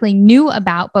most likely knew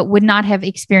about, but would not have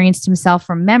experienced himself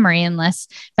from memory, unless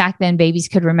back then babies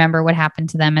could remember what happened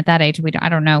to them at that age. I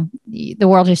don't know. The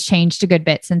world has changed a good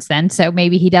bit since then, so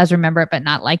maybe he does remember it, but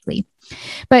not likely.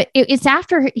 But it's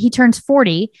after he turns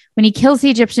 40, when he kills the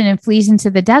Egyptian and flees into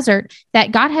the desert,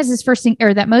 that God has his first,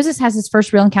 or that Moses has his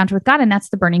first real encounter with God, and that's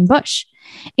the burning bush.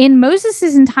 In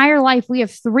Moses' entire life, we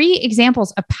have 3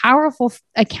 examples of powerful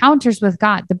encounters with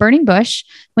God. The burning bush,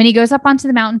 when he goes up onto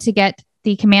the mountain to get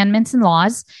the commandments and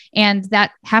laws. And that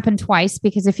happened twice,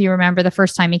 because if you remember, the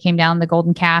first time he came down, the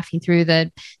golden calf, he threw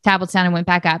the tablets down and went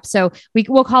back up. So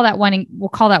we'll call that one. We'll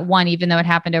call that one, even though it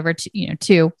happened over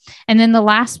 2. And then the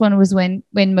last one was when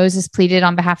Moses pleaded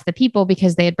on behalf of the people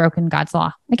because they had broken God's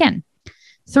law. Again,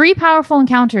 3 powerful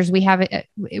encounters we have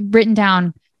written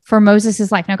down for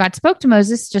Moses' life. Now, God spoke to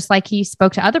Moses just like he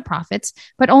spoke to other prophets,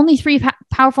 but only 3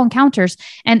 powerful encounters.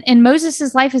 And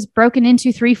Moses' life is broken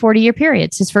into 3 40-year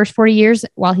periods. His first 40 years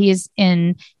while he is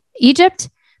in Egypt,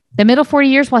 the middle 40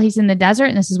 years while he's in the desert,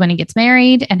 and this is when he gets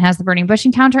married and has the burning bush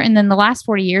encounter, and then the last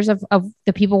 40 years of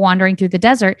the people wandering through the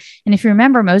desert. And if you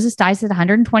remember, Moses dies at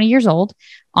 120 years old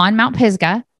on Mount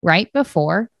Pisgah, right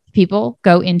before people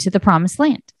go into the promised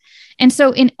land. And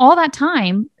so in all that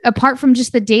time, apart from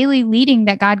just the daily leading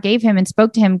that God gave him and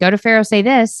spoke to him, go to Pharaoh, say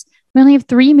this, we only have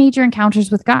 3 major encounters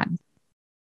with God.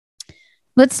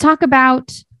 Let's talk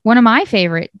about one of my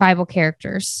favorite Bible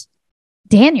characters,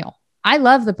 Daniel. I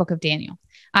love the book of Daniel.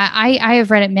 I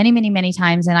have read it many, many, many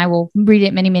times, and I will read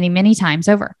it many, many, many times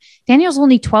over. Daniel's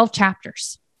only 12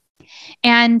 chapters.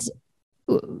 And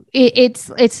it's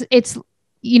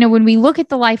when we look at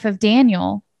the life of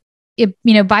Daniel,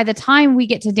 by the time we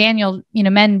get to Daniel,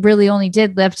 men really only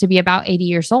did live to be about 80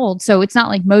 years old. So it's not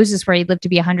like Moses where he lived to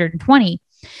be 120.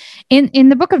 In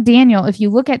the book of Daniel, if you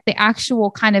look at the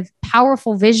actual kind of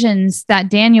powerful visions that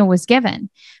Daniel was given,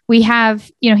 we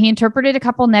have, he interpreted a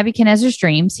couple of Nebuchadnezzar's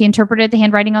dreams. He interpreted the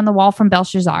handwriting on the wall from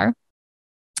Belshazzar.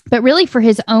 But really for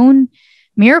his own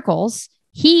miracles,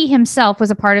 he himself was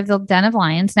a part of the den of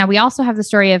lions. Now, we also have the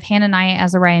story of Hananiah,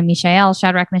 Azariah, Mishael,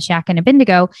 Shadrach, Meshach, and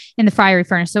Abednego in the fiery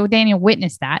furnace. So Daniel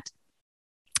witnessed that,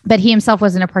 but he himself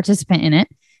wasn't a participant in it.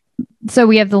 So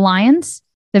we have the lions,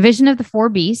 the vision of the 4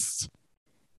 beasts,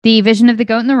 the vision of the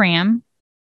goat and the ram.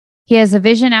 He has a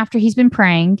vision after he's been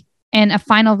praying, and a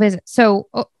final visit. So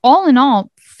all in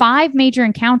all, 5 major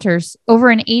encounters over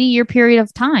an 80-year period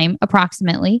of time,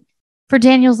 approximately, for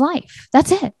Daniel's life.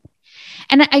 That's it.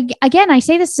 And I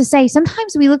say this to say,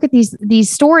 sometimes we look at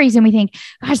these stories and we think,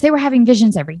 gosh, they were having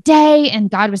visions every day and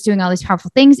God was doing all these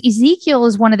powerful things. Ezekiel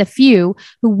is one of the few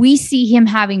who we see him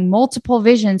having multiple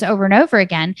visions over and over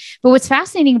again. But what's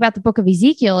fascinating about the book of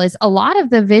Ezekiel is a lot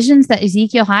of the visions that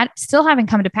Ezekiel had still haven't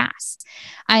come to pass.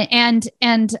 And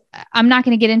I'm not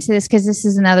going to get into this because this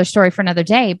is another story for another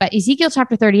day, but Ezekiel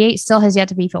chapter 38 still has yet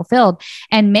to be fulfilled.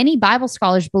 And many Bible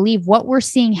scholars believe what we're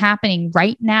seeing happening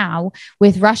right now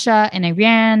with Russia and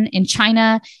Iran and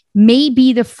China may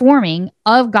be the forming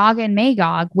of Gog and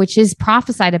Magog, which is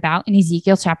prophesied about in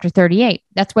Ezekiel chapter 38.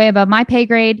 That's way above my pay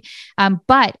grade.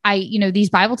 But these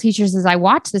Bible teachers, as I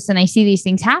watch this and I see these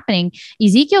things happening,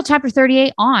 Ezekiel chapter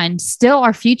 38 on still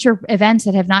are future events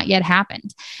that have not yet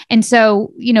happened. And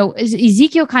so,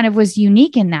 Ezekiel kind of was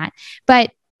unique in that.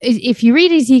 But if you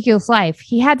read Ezekiel's life,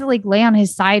 he had to lay on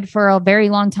his side for a very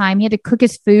long time. He had to cook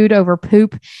his food over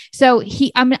poop. So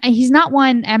he's not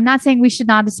one. I'm not saying we should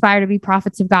not aspire to be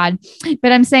prophets of God,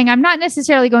 but I'm saying I'm not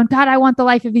necessarily going, God, I want the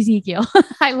life of Ezekiel.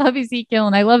 I love Ezekiel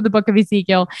and I love the book of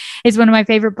Ezekiel. It's one of my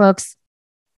favorite books.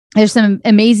 There's some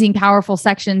amazing, powerful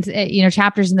sections,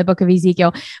 chapters in the book of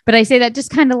Ezekiel. But I say that just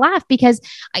kind of laugh because,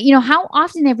 how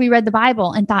often have we read the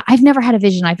Bible and thought, I've never had a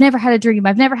vision. I've never had a dream.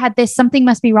 I've never had this. Something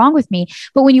must be wrong with me.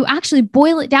 But when you actually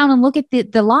boil it down and look at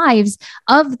the lives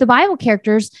of the Bible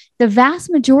characters, the vast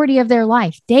majority of their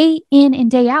life, day in and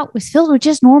day out, was filled with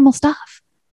just normal stuff.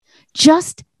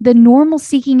 Just the normal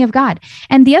seeking of God.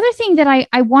 And the other thing that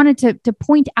I wanted to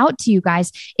point out to you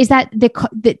guys is that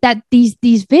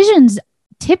these visions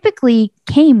typically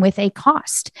came with a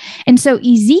cost. And so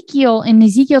Ezekiel, in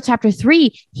Ezekiel chapter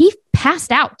 3, he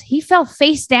passed out. He fell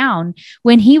face down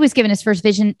when he was given his first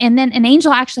vision. And then an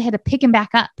angel actually had to pick him back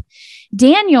up.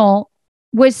 Daniel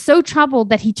was so troubled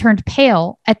that he turned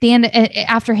pale at the end,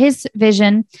 after his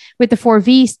vision with the 4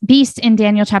 beasts in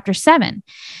Daniel chapter 7.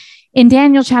 In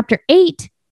Daniel chapter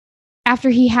 8, after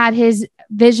he had his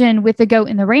vision with the goat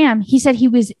and the ram, he said he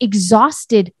was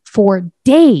exhausted for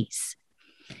days.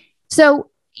 So,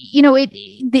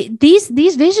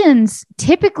 these visions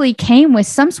typically came with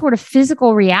some sort of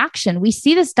physical reaction. We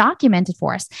see this documented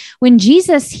for us. When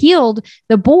Jesus healed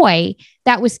the boy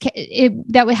that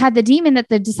had the demon that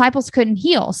the disciples couldn't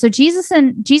heal. So Jesus,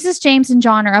 James, and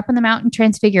John are up on the mountain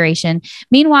transfiguration.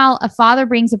 Meanwhile, a father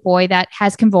brings a boy that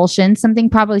has convulsions, something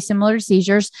probably similar to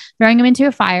seizures, throwing him into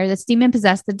a fire that's demon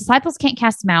possessed. The disciples can't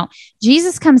cast him out.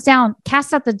 Jesus comes down,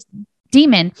 casts out the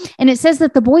demon. And it says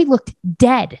that the boy looked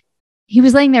dead. He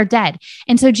was laying there dead.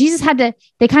 And so Jesus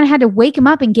they kind of had to wake him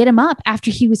up and get him up after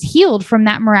he was healed from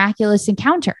that miraculous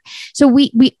encounter. So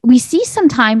we see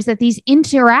sometimes that these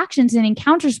interactions and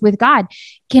encounters with God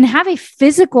can have a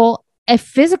physical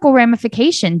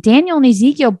ramification. Daniel and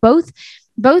Ezekiel both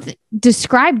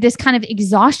described this kind of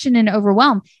exhaustion and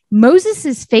overwhelm.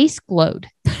 Moses' face glowed.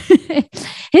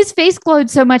 His face glowed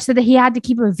so much that he had to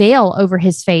keep a veil over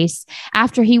his face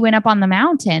after he went up on the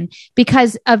mountain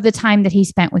because of the time that he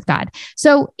spent with God.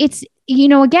 So it's,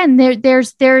 again,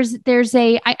 there's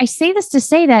I say this to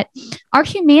say that our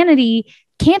humanity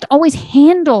can't always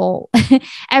handle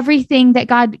everything that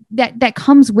God, that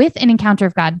comes with an encounter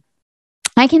of God.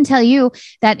 I can tell you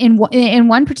that in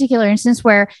one particular instance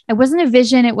where it wasn't a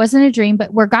vision, it wasn't a dream,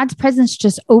 but where God's presence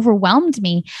just overwhelmed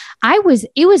me, it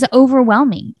was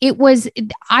overwhelming.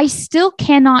 I still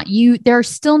cannot there are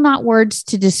still not words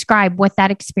to describe what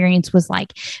that experience was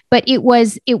like, but it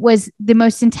was the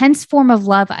most intense form of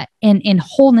love and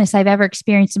wholeness I've ever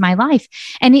experienced in my life.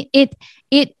 And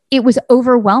it was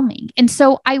overwhelming. And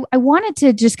so I wanted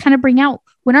to just kind of bring out,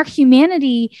 when our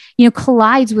humanity,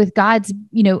 collides with God's,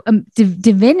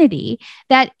 divinity,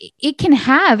 that it can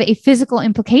have a physical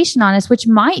implication on us, which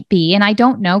might be, and I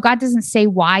don't know, God doesn't say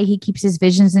why he keeps his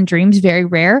visions and dreams very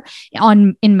rare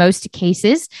in most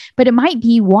cases, but it might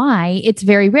be why it's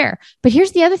very rare. But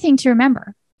here's the other thing to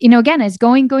remember, again, as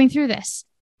going through this,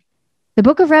 the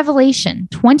book of Revelation,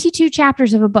 22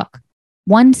 chapters of a book,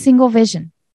 one single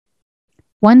vision.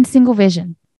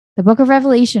 The book of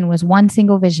Revelation was one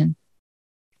single vision.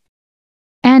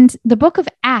 And the book of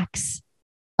Acts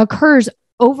occurs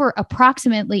over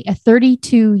approximately a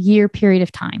 32-year period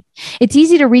of time. It's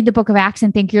easy to read the book of Acts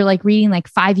and think you're like reading like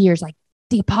 5 years, like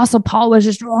the Apostle Paul was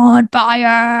just on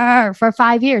fire for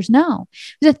 5 years. No,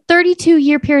 it was a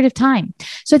 32-year period of time.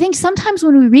 So I think sometimes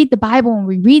when we read the Bible and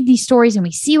we read these stories and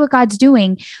we see what God's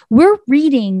doing, we're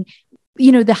reading,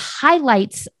 the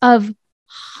highlights of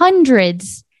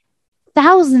hundreds,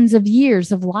 thousands of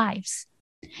years of lives.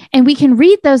 And we can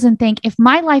read those and think, if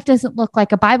my life doesn't look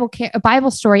like a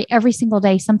Bible story every single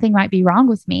day, something might be wrong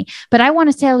with me. But I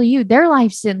want to tell you, their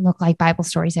lives didn't look like Bible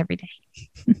stories every day.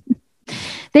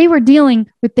 They were dealing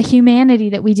with the humanity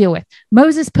that we deal with.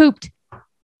 Moses pooped.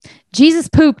 Jesus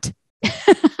pooped.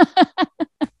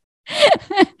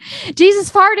 Jesus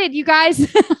farted, you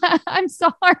guys. I'm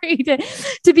sorry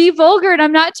to be vulgar, and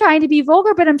I'm not trying to be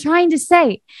vulgar, but I'm trying to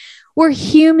say, we're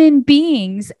human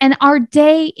beings, and our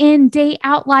day in, day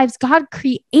out lives, God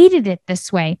created it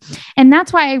this way. And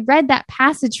that's why I read that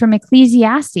passage from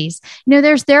Ecclesiastes.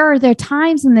 There are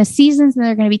times in the seasons, and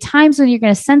there are going to be times when you're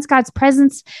going to sense God's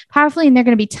presence powerfully. And there are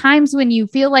going to be times when you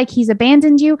feel like he's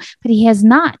abandoned you, but he has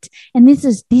not. And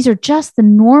these are just the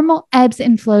normal ebbs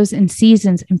and flows and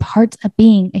seasons and parts of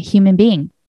being a human being.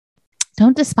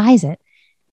 Don't despise it.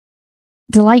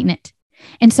 Delight in it.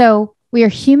 And so we are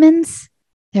humans.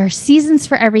 There are seasons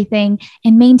for everything,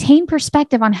 and maintain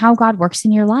perspective on how God works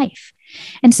in your life.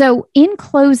 And so in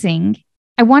closing,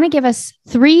 I want to give us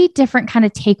 3 different kind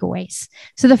of takeaways.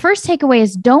 So the first takeaway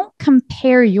is, don't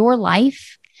compare your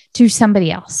life to somebody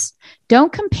else.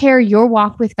 Don't compare your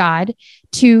walk with God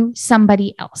to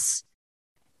somebody else.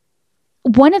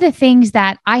 One of the things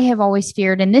that I have always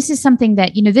feared, and this is something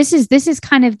that, this is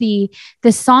kind of the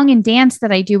song and dance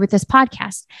that I do with this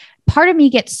podcast. Part of me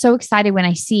gets so excited when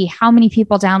I see how many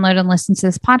people download and listen to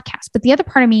this podcast. But the other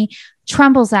part of me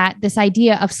trembles at this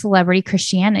idea of celebrity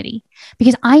Christianity,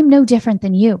 because I'm no different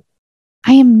than you.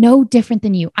 I am no different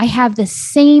than you.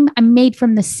 I'm made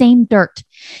from the same dirt.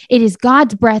 It is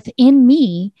God's breath in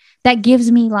me that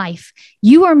gives me life.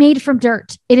 You are made from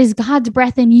dirt. It is God's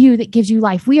breath in you that gives you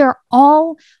life. We are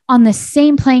all on the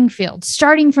same playing field,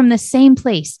 starting from the same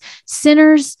place.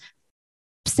 Sinners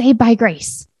saved by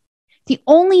grace. The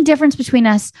only difference between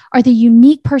us are the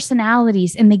unique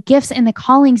personalities and the gifts and the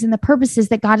callings and the purposes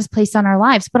that God has placed on our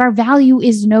lives. But our value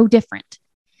is no different.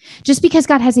 Just because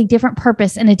God has a different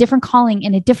purpose and a different calling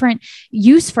and a different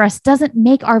use for us doesn't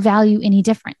make our value any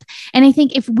different. And I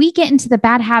think if we get into the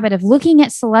bad habit of looking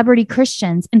at celebrity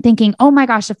Christians and thinking, oh my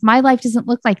gosh, if my life doesn't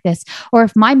look like this, or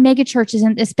if my mega church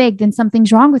isn't this big, then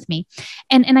something's wrong with me.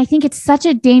 And I think it's such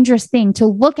a dangerous thing to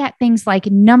look at things like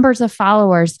numbers of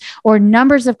followers or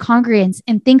numbers of congregants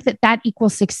and think that that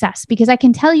equals success. Because I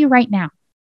can tell you right now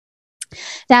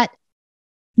that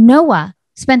Noah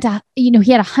spent, he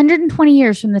had 120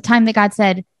 years from the time that God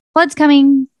said, flood's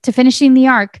coming, to finishing the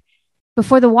ark,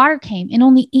 before the water came, and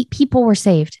only 8 people were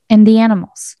saved, and the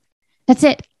animals. That's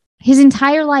it. His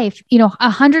entire life,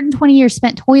 120 years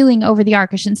spent toiling over the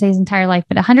ark. I shouldn't say his entire life,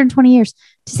 but 120 years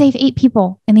to save 8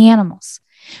 people and the animals.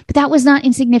 But that was not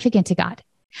insignificant to God.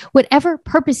 Whatever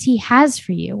purpose he has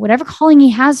for you, whatever calling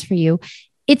he has for you,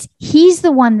 he's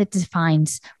the one that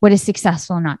defines what is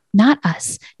successful or not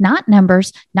us, not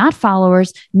numbers, not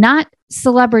followers, not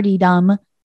celebritydom.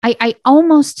 I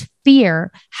almost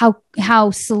fear how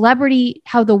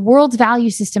the world's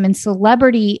value system and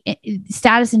celebrity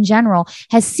status in general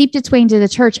has seeped its way into the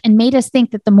church and made us think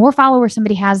that the more followers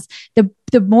somebody has,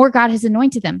 the more God has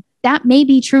anointed them. That may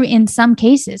be true in some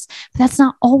cases, but that's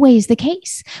not always the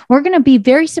case. We're going to be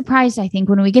very surprised, I think,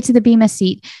 when we get to the Bema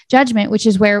Seat judgment, which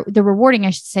is where the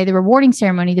rewarding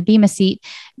ceremony, the Bema Seat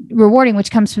rewarding,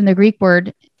 which comes from the Greek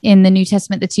word in the New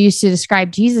Testament that's used to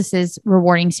describe Jesus's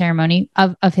rewarding ceremony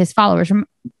of his followers.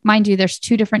 Mind you, there's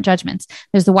two different judgments.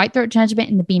 There's the white throat judgment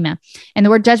and the Bema. And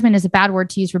the word judgment is a bad word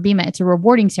to use for Bema. It's a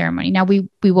rewarding ceremony. Now we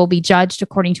will be judged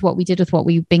according to what we did with what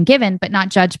we've been given, but not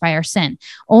judged by our sin.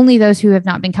 Only those who have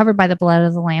not been covered by the blood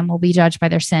of the Lamb will be judged by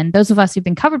their sin. Those of us who've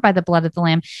been covered by the blood of the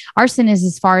Lamb, our sin is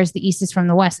as far as the east is from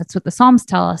the west. That's what the Psalms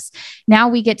tell us. Now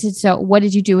we get to, so what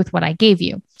did you do with what I gave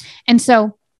you? And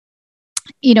so,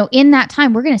 in that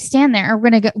time, we're going to stand there. We're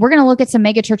going to look at some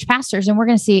mega church pastors, and we're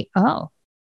going to see,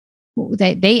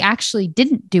 they actually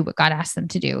didn't do what God asked them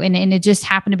to do, and it just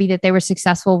happened to be that they were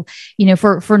successful,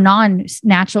 for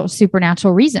non-natural,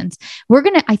 supernatural reasons.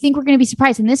 I think we're going to be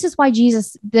surprised, and this is why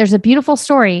there's a beautiful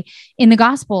story in the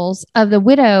Gospels of the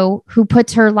widow who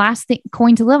puts her last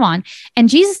coin to live on, and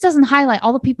Jesus doesn't highlight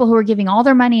all the people who are giving all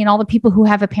their money and all the people who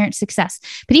have apparent success,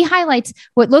 but he highlights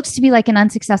what looks to be like an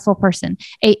unsuccessful person,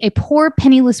 a poor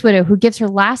penniless widow who gives her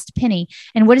last penny.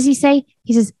 And what does he say?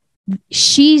 He says,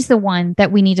 she's the one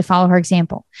that we need to follow her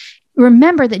example.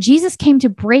 Remember that Jesus came to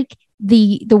break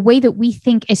the way that we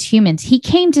think as humans. He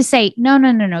came to say,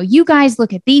 no. You guys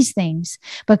look at these things,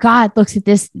 but God looks at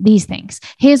these things.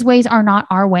 His ways are not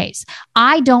our ways.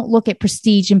 I don't look at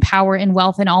prestige and power and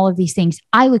wealth and all of these things.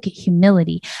 I look at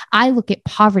humility. I look at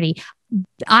poverty.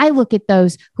 I look at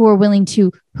those who are willing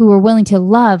to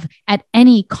love at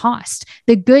any cost.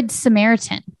 The Good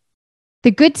Samaritan.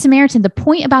 The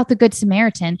point about the Good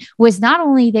Samaritan was not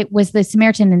only that was the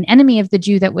Samaritan an enemy of the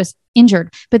Jew that was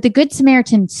injured, but the Good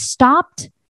Samaritan stopped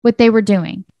what they were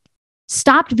doing,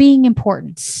 stopped being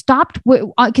important,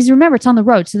 because remember, it's on the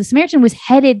road. So the Samaritan was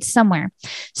headed somewhere,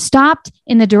 stopped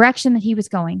in the direction that he was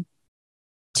going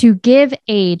to give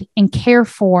aid and care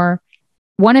for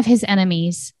one of his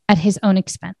enemies at his own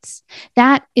expense.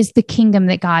 That is the kingdom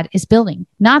that God is building,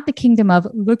 not the kingdom of,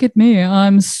 look at me,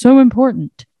 I'm so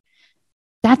important.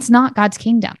 That's not God's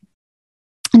kingdom.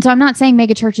 And so I'm not saying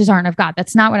mega churches aren't of God.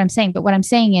 That's not what I'm saying. But what I'm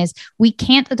saying is we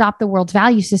can't adopt the world's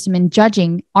value system in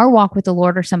judging our walk with the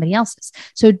Lord or somebody else's.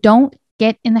 So don't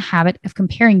get in the habit of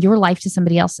comparing your life to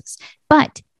somebody else's.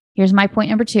 But here's my point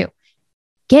number 2.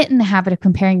 Get in the habit of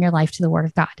comparing your life to the Word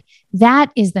of God.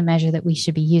 That is the measure that we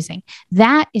should be using.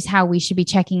 That is how we should be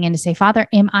checking in to say, Father,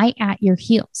 am I at your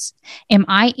heels? Am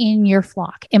I in your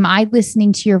flock? Am I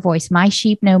listening to your voice? My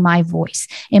sheep know my voice.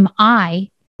 Am I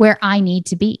where I need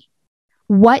to be?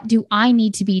 What do I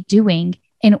need to be doing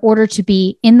in order to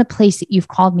be in the place that you've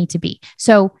called me to be?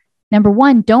 So, number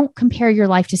 1, don't compare your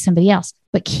life to somebody else,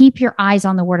 but keep your eyes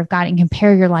on the Word of God and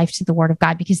compare your life to the Word of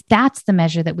God, because that's the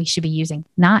measure that we should be using,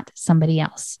 not somebody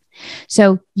else.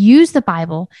 So use the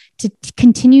Bible to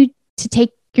continue to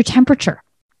take your temperature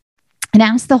and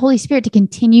ask the Holy Spirit to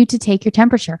continue to take your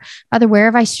temperature. Father, where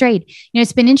have I strayed?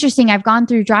 It's been interesting. I've gone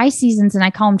through dry seasons, and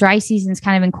I call them dry seasons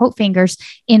kind of in quote fingers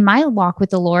in my walk with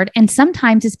the Lord. And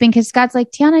sometimes it's been because God's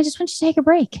like, Tiana, I just want you to take a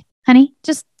break, honey.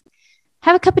 Just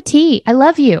have a cup of tea. I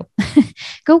love you.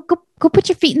 Go put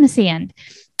your feet in the sand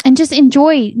and just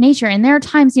enjoy nature. And there are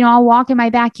times, I'll walk in my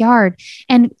backyard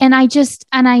and I just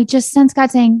sense God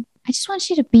saying, I just want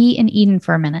you to be in Eden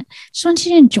for a minute. I just want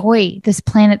you to enjoy this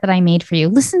planet that I made for you.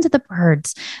 Listen to the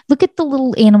birds. Look at the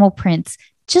little animal prints.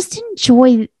 Just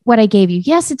enjoy what I gave you.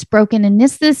 Yes, it's broken, and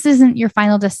this isn't your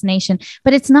final destination,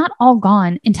 but it's not all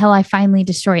gone until I finally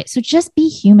destroy it. So just be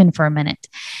human for a minute.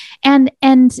 And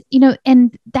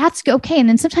that's okay. And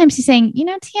then sometimes he's saying,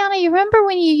 Tiana, you remember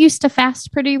when you used to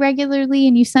fast pretty regularly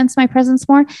and you sense my presence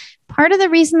more? Part of the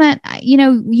reason that,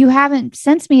 you haven't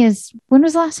sensed me is, when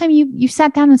was the last time you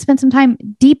sat down and spent some time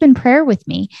deep in prayer with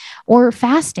me or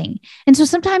fasting? And so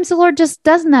sometimes the Lord just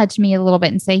does nudge me a little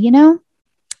bit and say,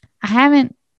 I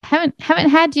haven't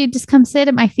had you just come sit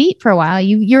at my feet for a while.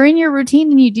 You're in your routine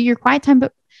and you do your quiet time,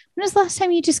 but when was the last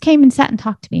time you just came and sat and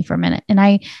talked to me for a minute?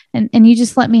 And you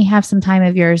just let me have some time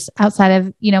of yours outside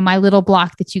of, my little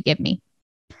block that you give me.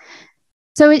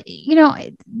 So,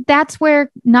 that's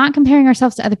where not comparing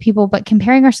ourselves to other people, but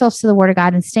comparing ourselves to the Word of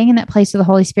God and staying in that place where the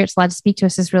Holy Spirit's allowed to speak to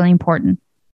us is really important.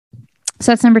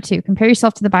 So that's number 2, compare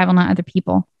yourself to the Bible, not other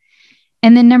people.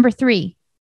 And then number 3,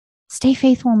 stay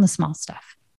faithful in the small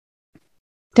stuff.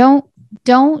 Don't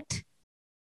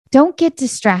get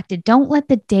distracted. Don't let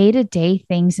the day-to-day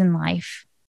things in life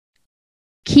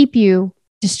keep you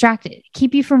distracted,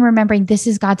 keep you from remembering this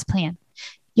is God's plan.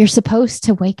 You're supposed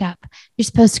to wake up. You're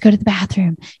supposed to go to the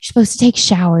bathroom. You're supposed to take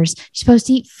showers. You're supposed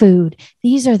to eat food.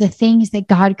 These are the things that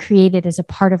God created as a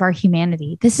part of our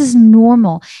humanity. This is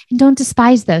normal. And don't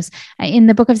despise those. In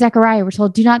the book of Zechariah, we're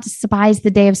told, do not despise the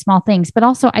day of small things. But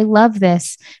also, I love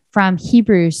this from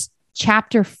Hebrews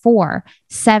chapter 4,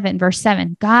 verse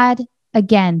 7. God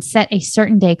again set a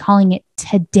certain day, calling it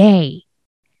today.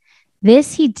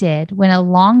 This he did when a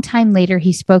long time later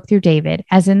he spoke through David,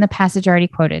 as in the passage already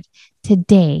quoted.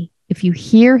 Today, if you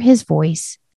hear his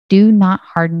voice, do not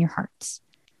harden your hearts.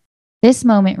 This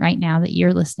moment right now that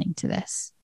you're listening to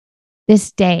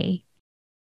this day,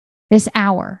 this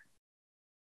hour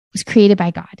was created by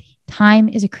God. Time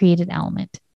is a created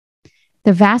element.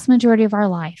 The vast majority of our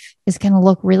life is going to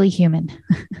look really human.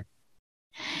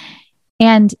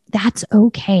 And that's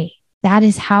okay. That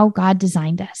is how God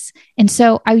designed us. And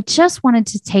so I just wanted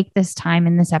to take this time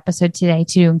in this episode today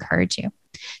to encourage you.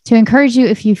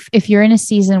 If you're in a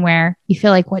season where you feel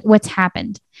like what's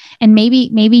happened, and maybe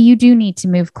you do need to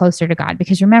move closer to God,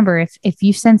 because remember, if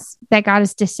you sense that God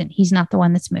is distant, he's not the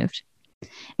one that's moved.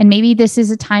 And maybe this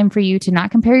is a time for you to not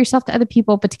compare yourself to other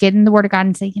people, but to get in the Word of God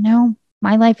and say,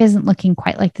 my life isn't looking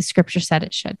quite like the scripture said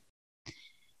it should.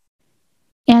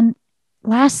 And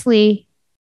lastly,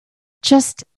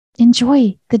 just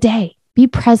enjoy the day, be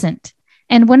present.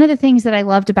 And one of the things that I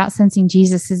loved about Sensing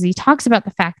Jesus is he talks about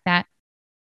the fact that,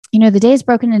 the day is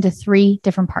broken into 3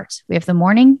 different parts. We have the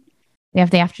morning, we have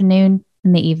the afternoon,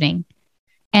 and the evening.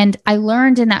 And I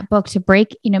learned in that book to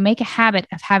make a habit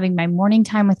of having my morning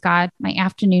time with God, my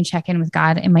afternoon check-in with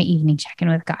God, and my evening check-in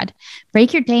with God.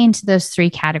 Break your day into those 3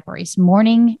 categories: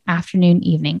 morning, afternoon,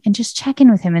 evening, and just check in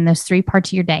with him in those 3 parts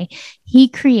of your day. He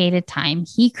created time.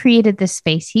 He created this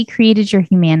space. He created your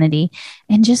humanity,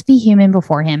 and just be human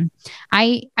before him.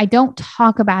 I don't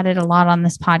talk about it a lot on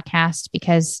this podcast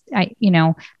because I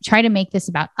try to make this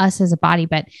about us as a body,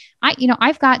 but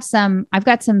I've got some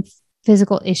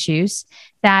physical issues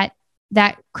that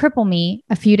cripple me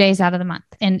a few days out of the month.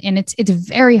 And it's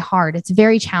very hard. It's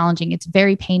very challenging. It's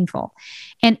very painful.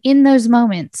 And in those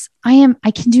moments,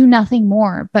 I can do nothing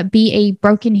more but be a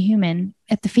broken human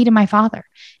at the feet of my Father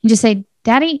and just say,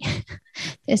 Daddy,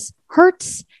 this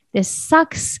hurts. This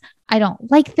sucks. I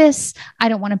don't like this. I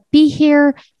don't want to be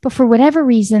here. But for whatever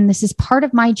reason, this is part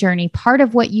of my journey, part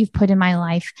of what you've put in my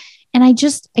life. And I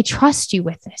trust you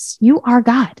with this. You are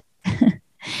God.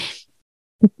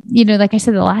 Like I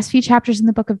said, the last few chapters in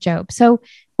the book of Job. So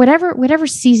whatever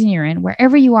season you're in,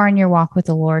 wherever you are in your walk with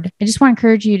the Lord, I just want to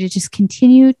encourage you to just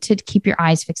continue to keep your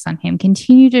eyes fixed on him.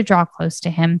 Continue to draw close to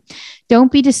him.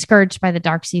 Don't be discouraged by the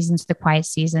dark seasons, the quiet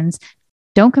seasons.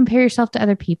 Don't compare yourself to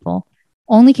other people.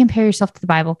 Only compare yourself to the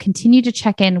Bible. Continue to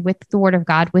check in with the Word of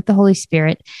God, with the Holy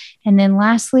Spirit. And then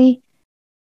lastly,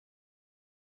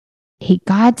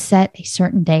 God set a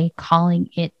certain day, calling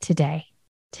it today.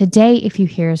 Today, if you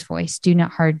hear his voice, do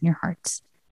not harden your hearts.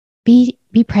 Be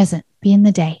present, be in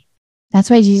the day. That's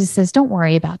why Jesus says, don't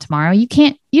worry about tomorrow. You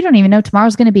don't even know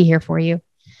tomorrow's going to be here for you.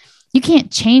 You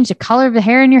can't change the color of the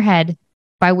hair in your head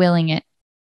by willing it.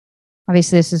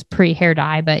 Obviously, this is pre-hair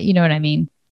dye, but you know what I mean.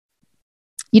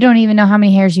 You don't even know how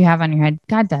many hairs you have on your head.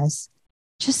 God does.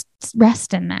 Just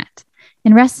rest in that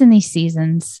and rest in these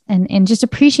seasons and just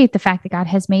appreciate the fact that God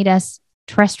has made us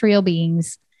terrestrial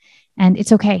beings, and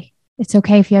it's okay. It's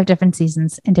okay if you have different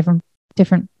seasons and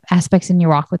different aspects in your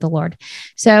walk with the Lord.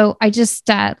 So I just,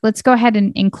 let's go ahead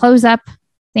and close up.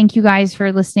 Thank you guys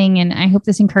for listening. And I hope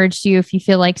this encouraged you. If you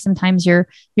feel like sometimes your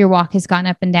walk has gone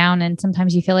up and down, and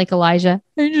sometimes you feel like Elijah,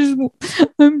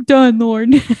 I'm done,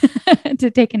 Lord, to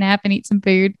take a nap and eat some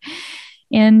food.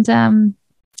 And,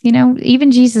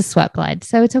 even Jesus sweat blood.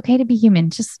 So it's okay to be human.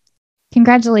 Just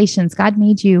congratulations. God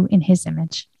made you in his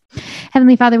image.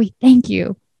 Heavenly Father, we thank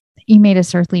you. You made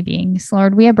us earthly beings.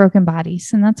 Lord, we have broken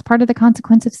bodies, and that's part of the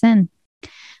consequence of sin.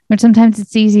 Lord, sometimes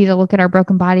it's easy to look at our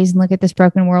broken bodies and look at this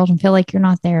broken world and feel like you're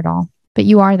not there at all, but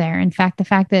you are there. In fact, the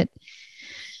fact that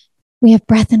we have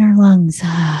breath in our lungs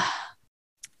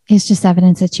is just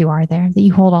evidence that you are there, that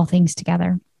you hold all things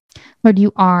together. Lord,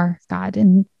 you are God.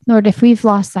 And Lord, if we've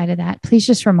lost sight of that, please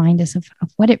just remind us of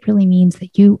what it really means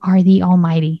that you are the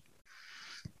Almighty.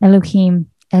 Elohim,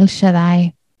 El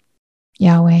Shaddai,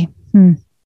 Yahweh.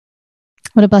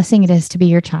 What a blessing it is to be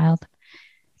your child,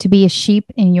 to be a sheep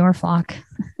in your flock.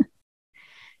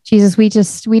 Jesus, we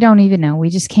don't even know. We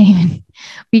can't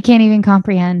even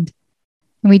comprehend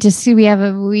And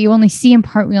we only see in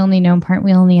part, we only know in part,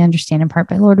 we only understand in part.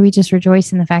 But Lord, we just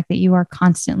rejoice in the fact that you are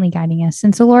constantly guiding us.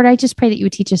 And so, Lord, I just pray that you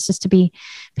would teach us just to be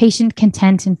patient,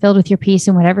 content, and filled with your peace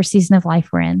in whatever season of life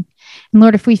we're in. And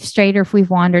Lord, if we've strayed or if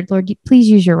we've wandered, Lord, please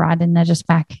use your rod and nudge us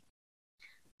back.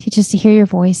 Teach us to hear your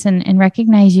voice and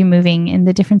recognize you moving in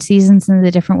the different seasons and the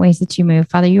different ways that you move.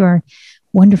 Father, you are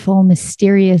wonderful,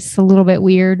 mysterious, a little bit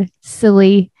weird,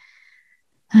 silly,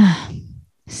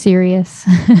 serious.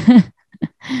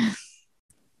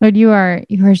 Lord, you are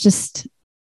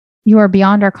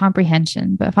beyond our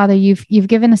comprehension. But Father, you've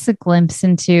given us a glimpse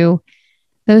into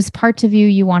those parts of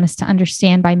you want us to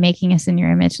understand by making us in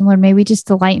your image. And Lord, may we just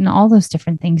delight in all those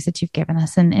different things that you've given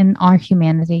us and in our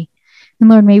humanity. And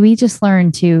Lord, may we just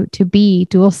learn to be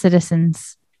dual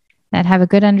citizens that have a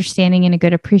good understanding and a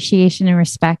good appreciation and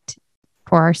respect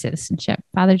for our citizenship.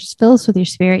 Father, just fill us with your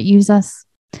Spirit. Use us,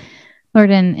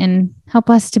 Lord, and help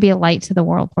us to be a light to the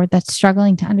world, Lord, that's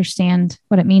struggling to understand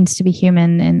what it means to be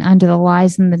human and under the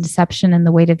lies and the deception and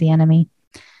the weight of the enemy.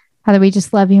 Father, we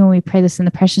just love you and we pray this in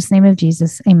the precious name of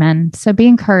Jesus. Amen. So be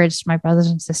encouraged, my brothers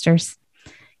and sisters.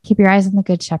 Keep your eyes on the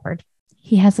Good Shepherd.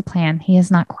 He has a plan. He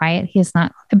is not quiet. He has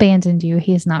not abandoned you.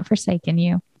 He has not forsaken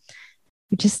you.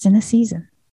 You're just in a season.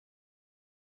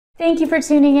 Thank you for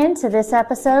tuning in to this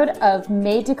episode of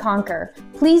Made to Conquer.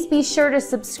 Please be sure to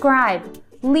subscribe,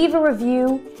 leave a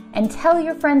review, and tell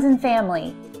your friends and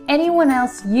family, anyone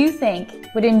else you think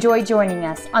would enjoy joining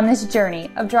us on this journey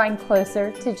of drawing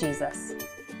closer to Jesus.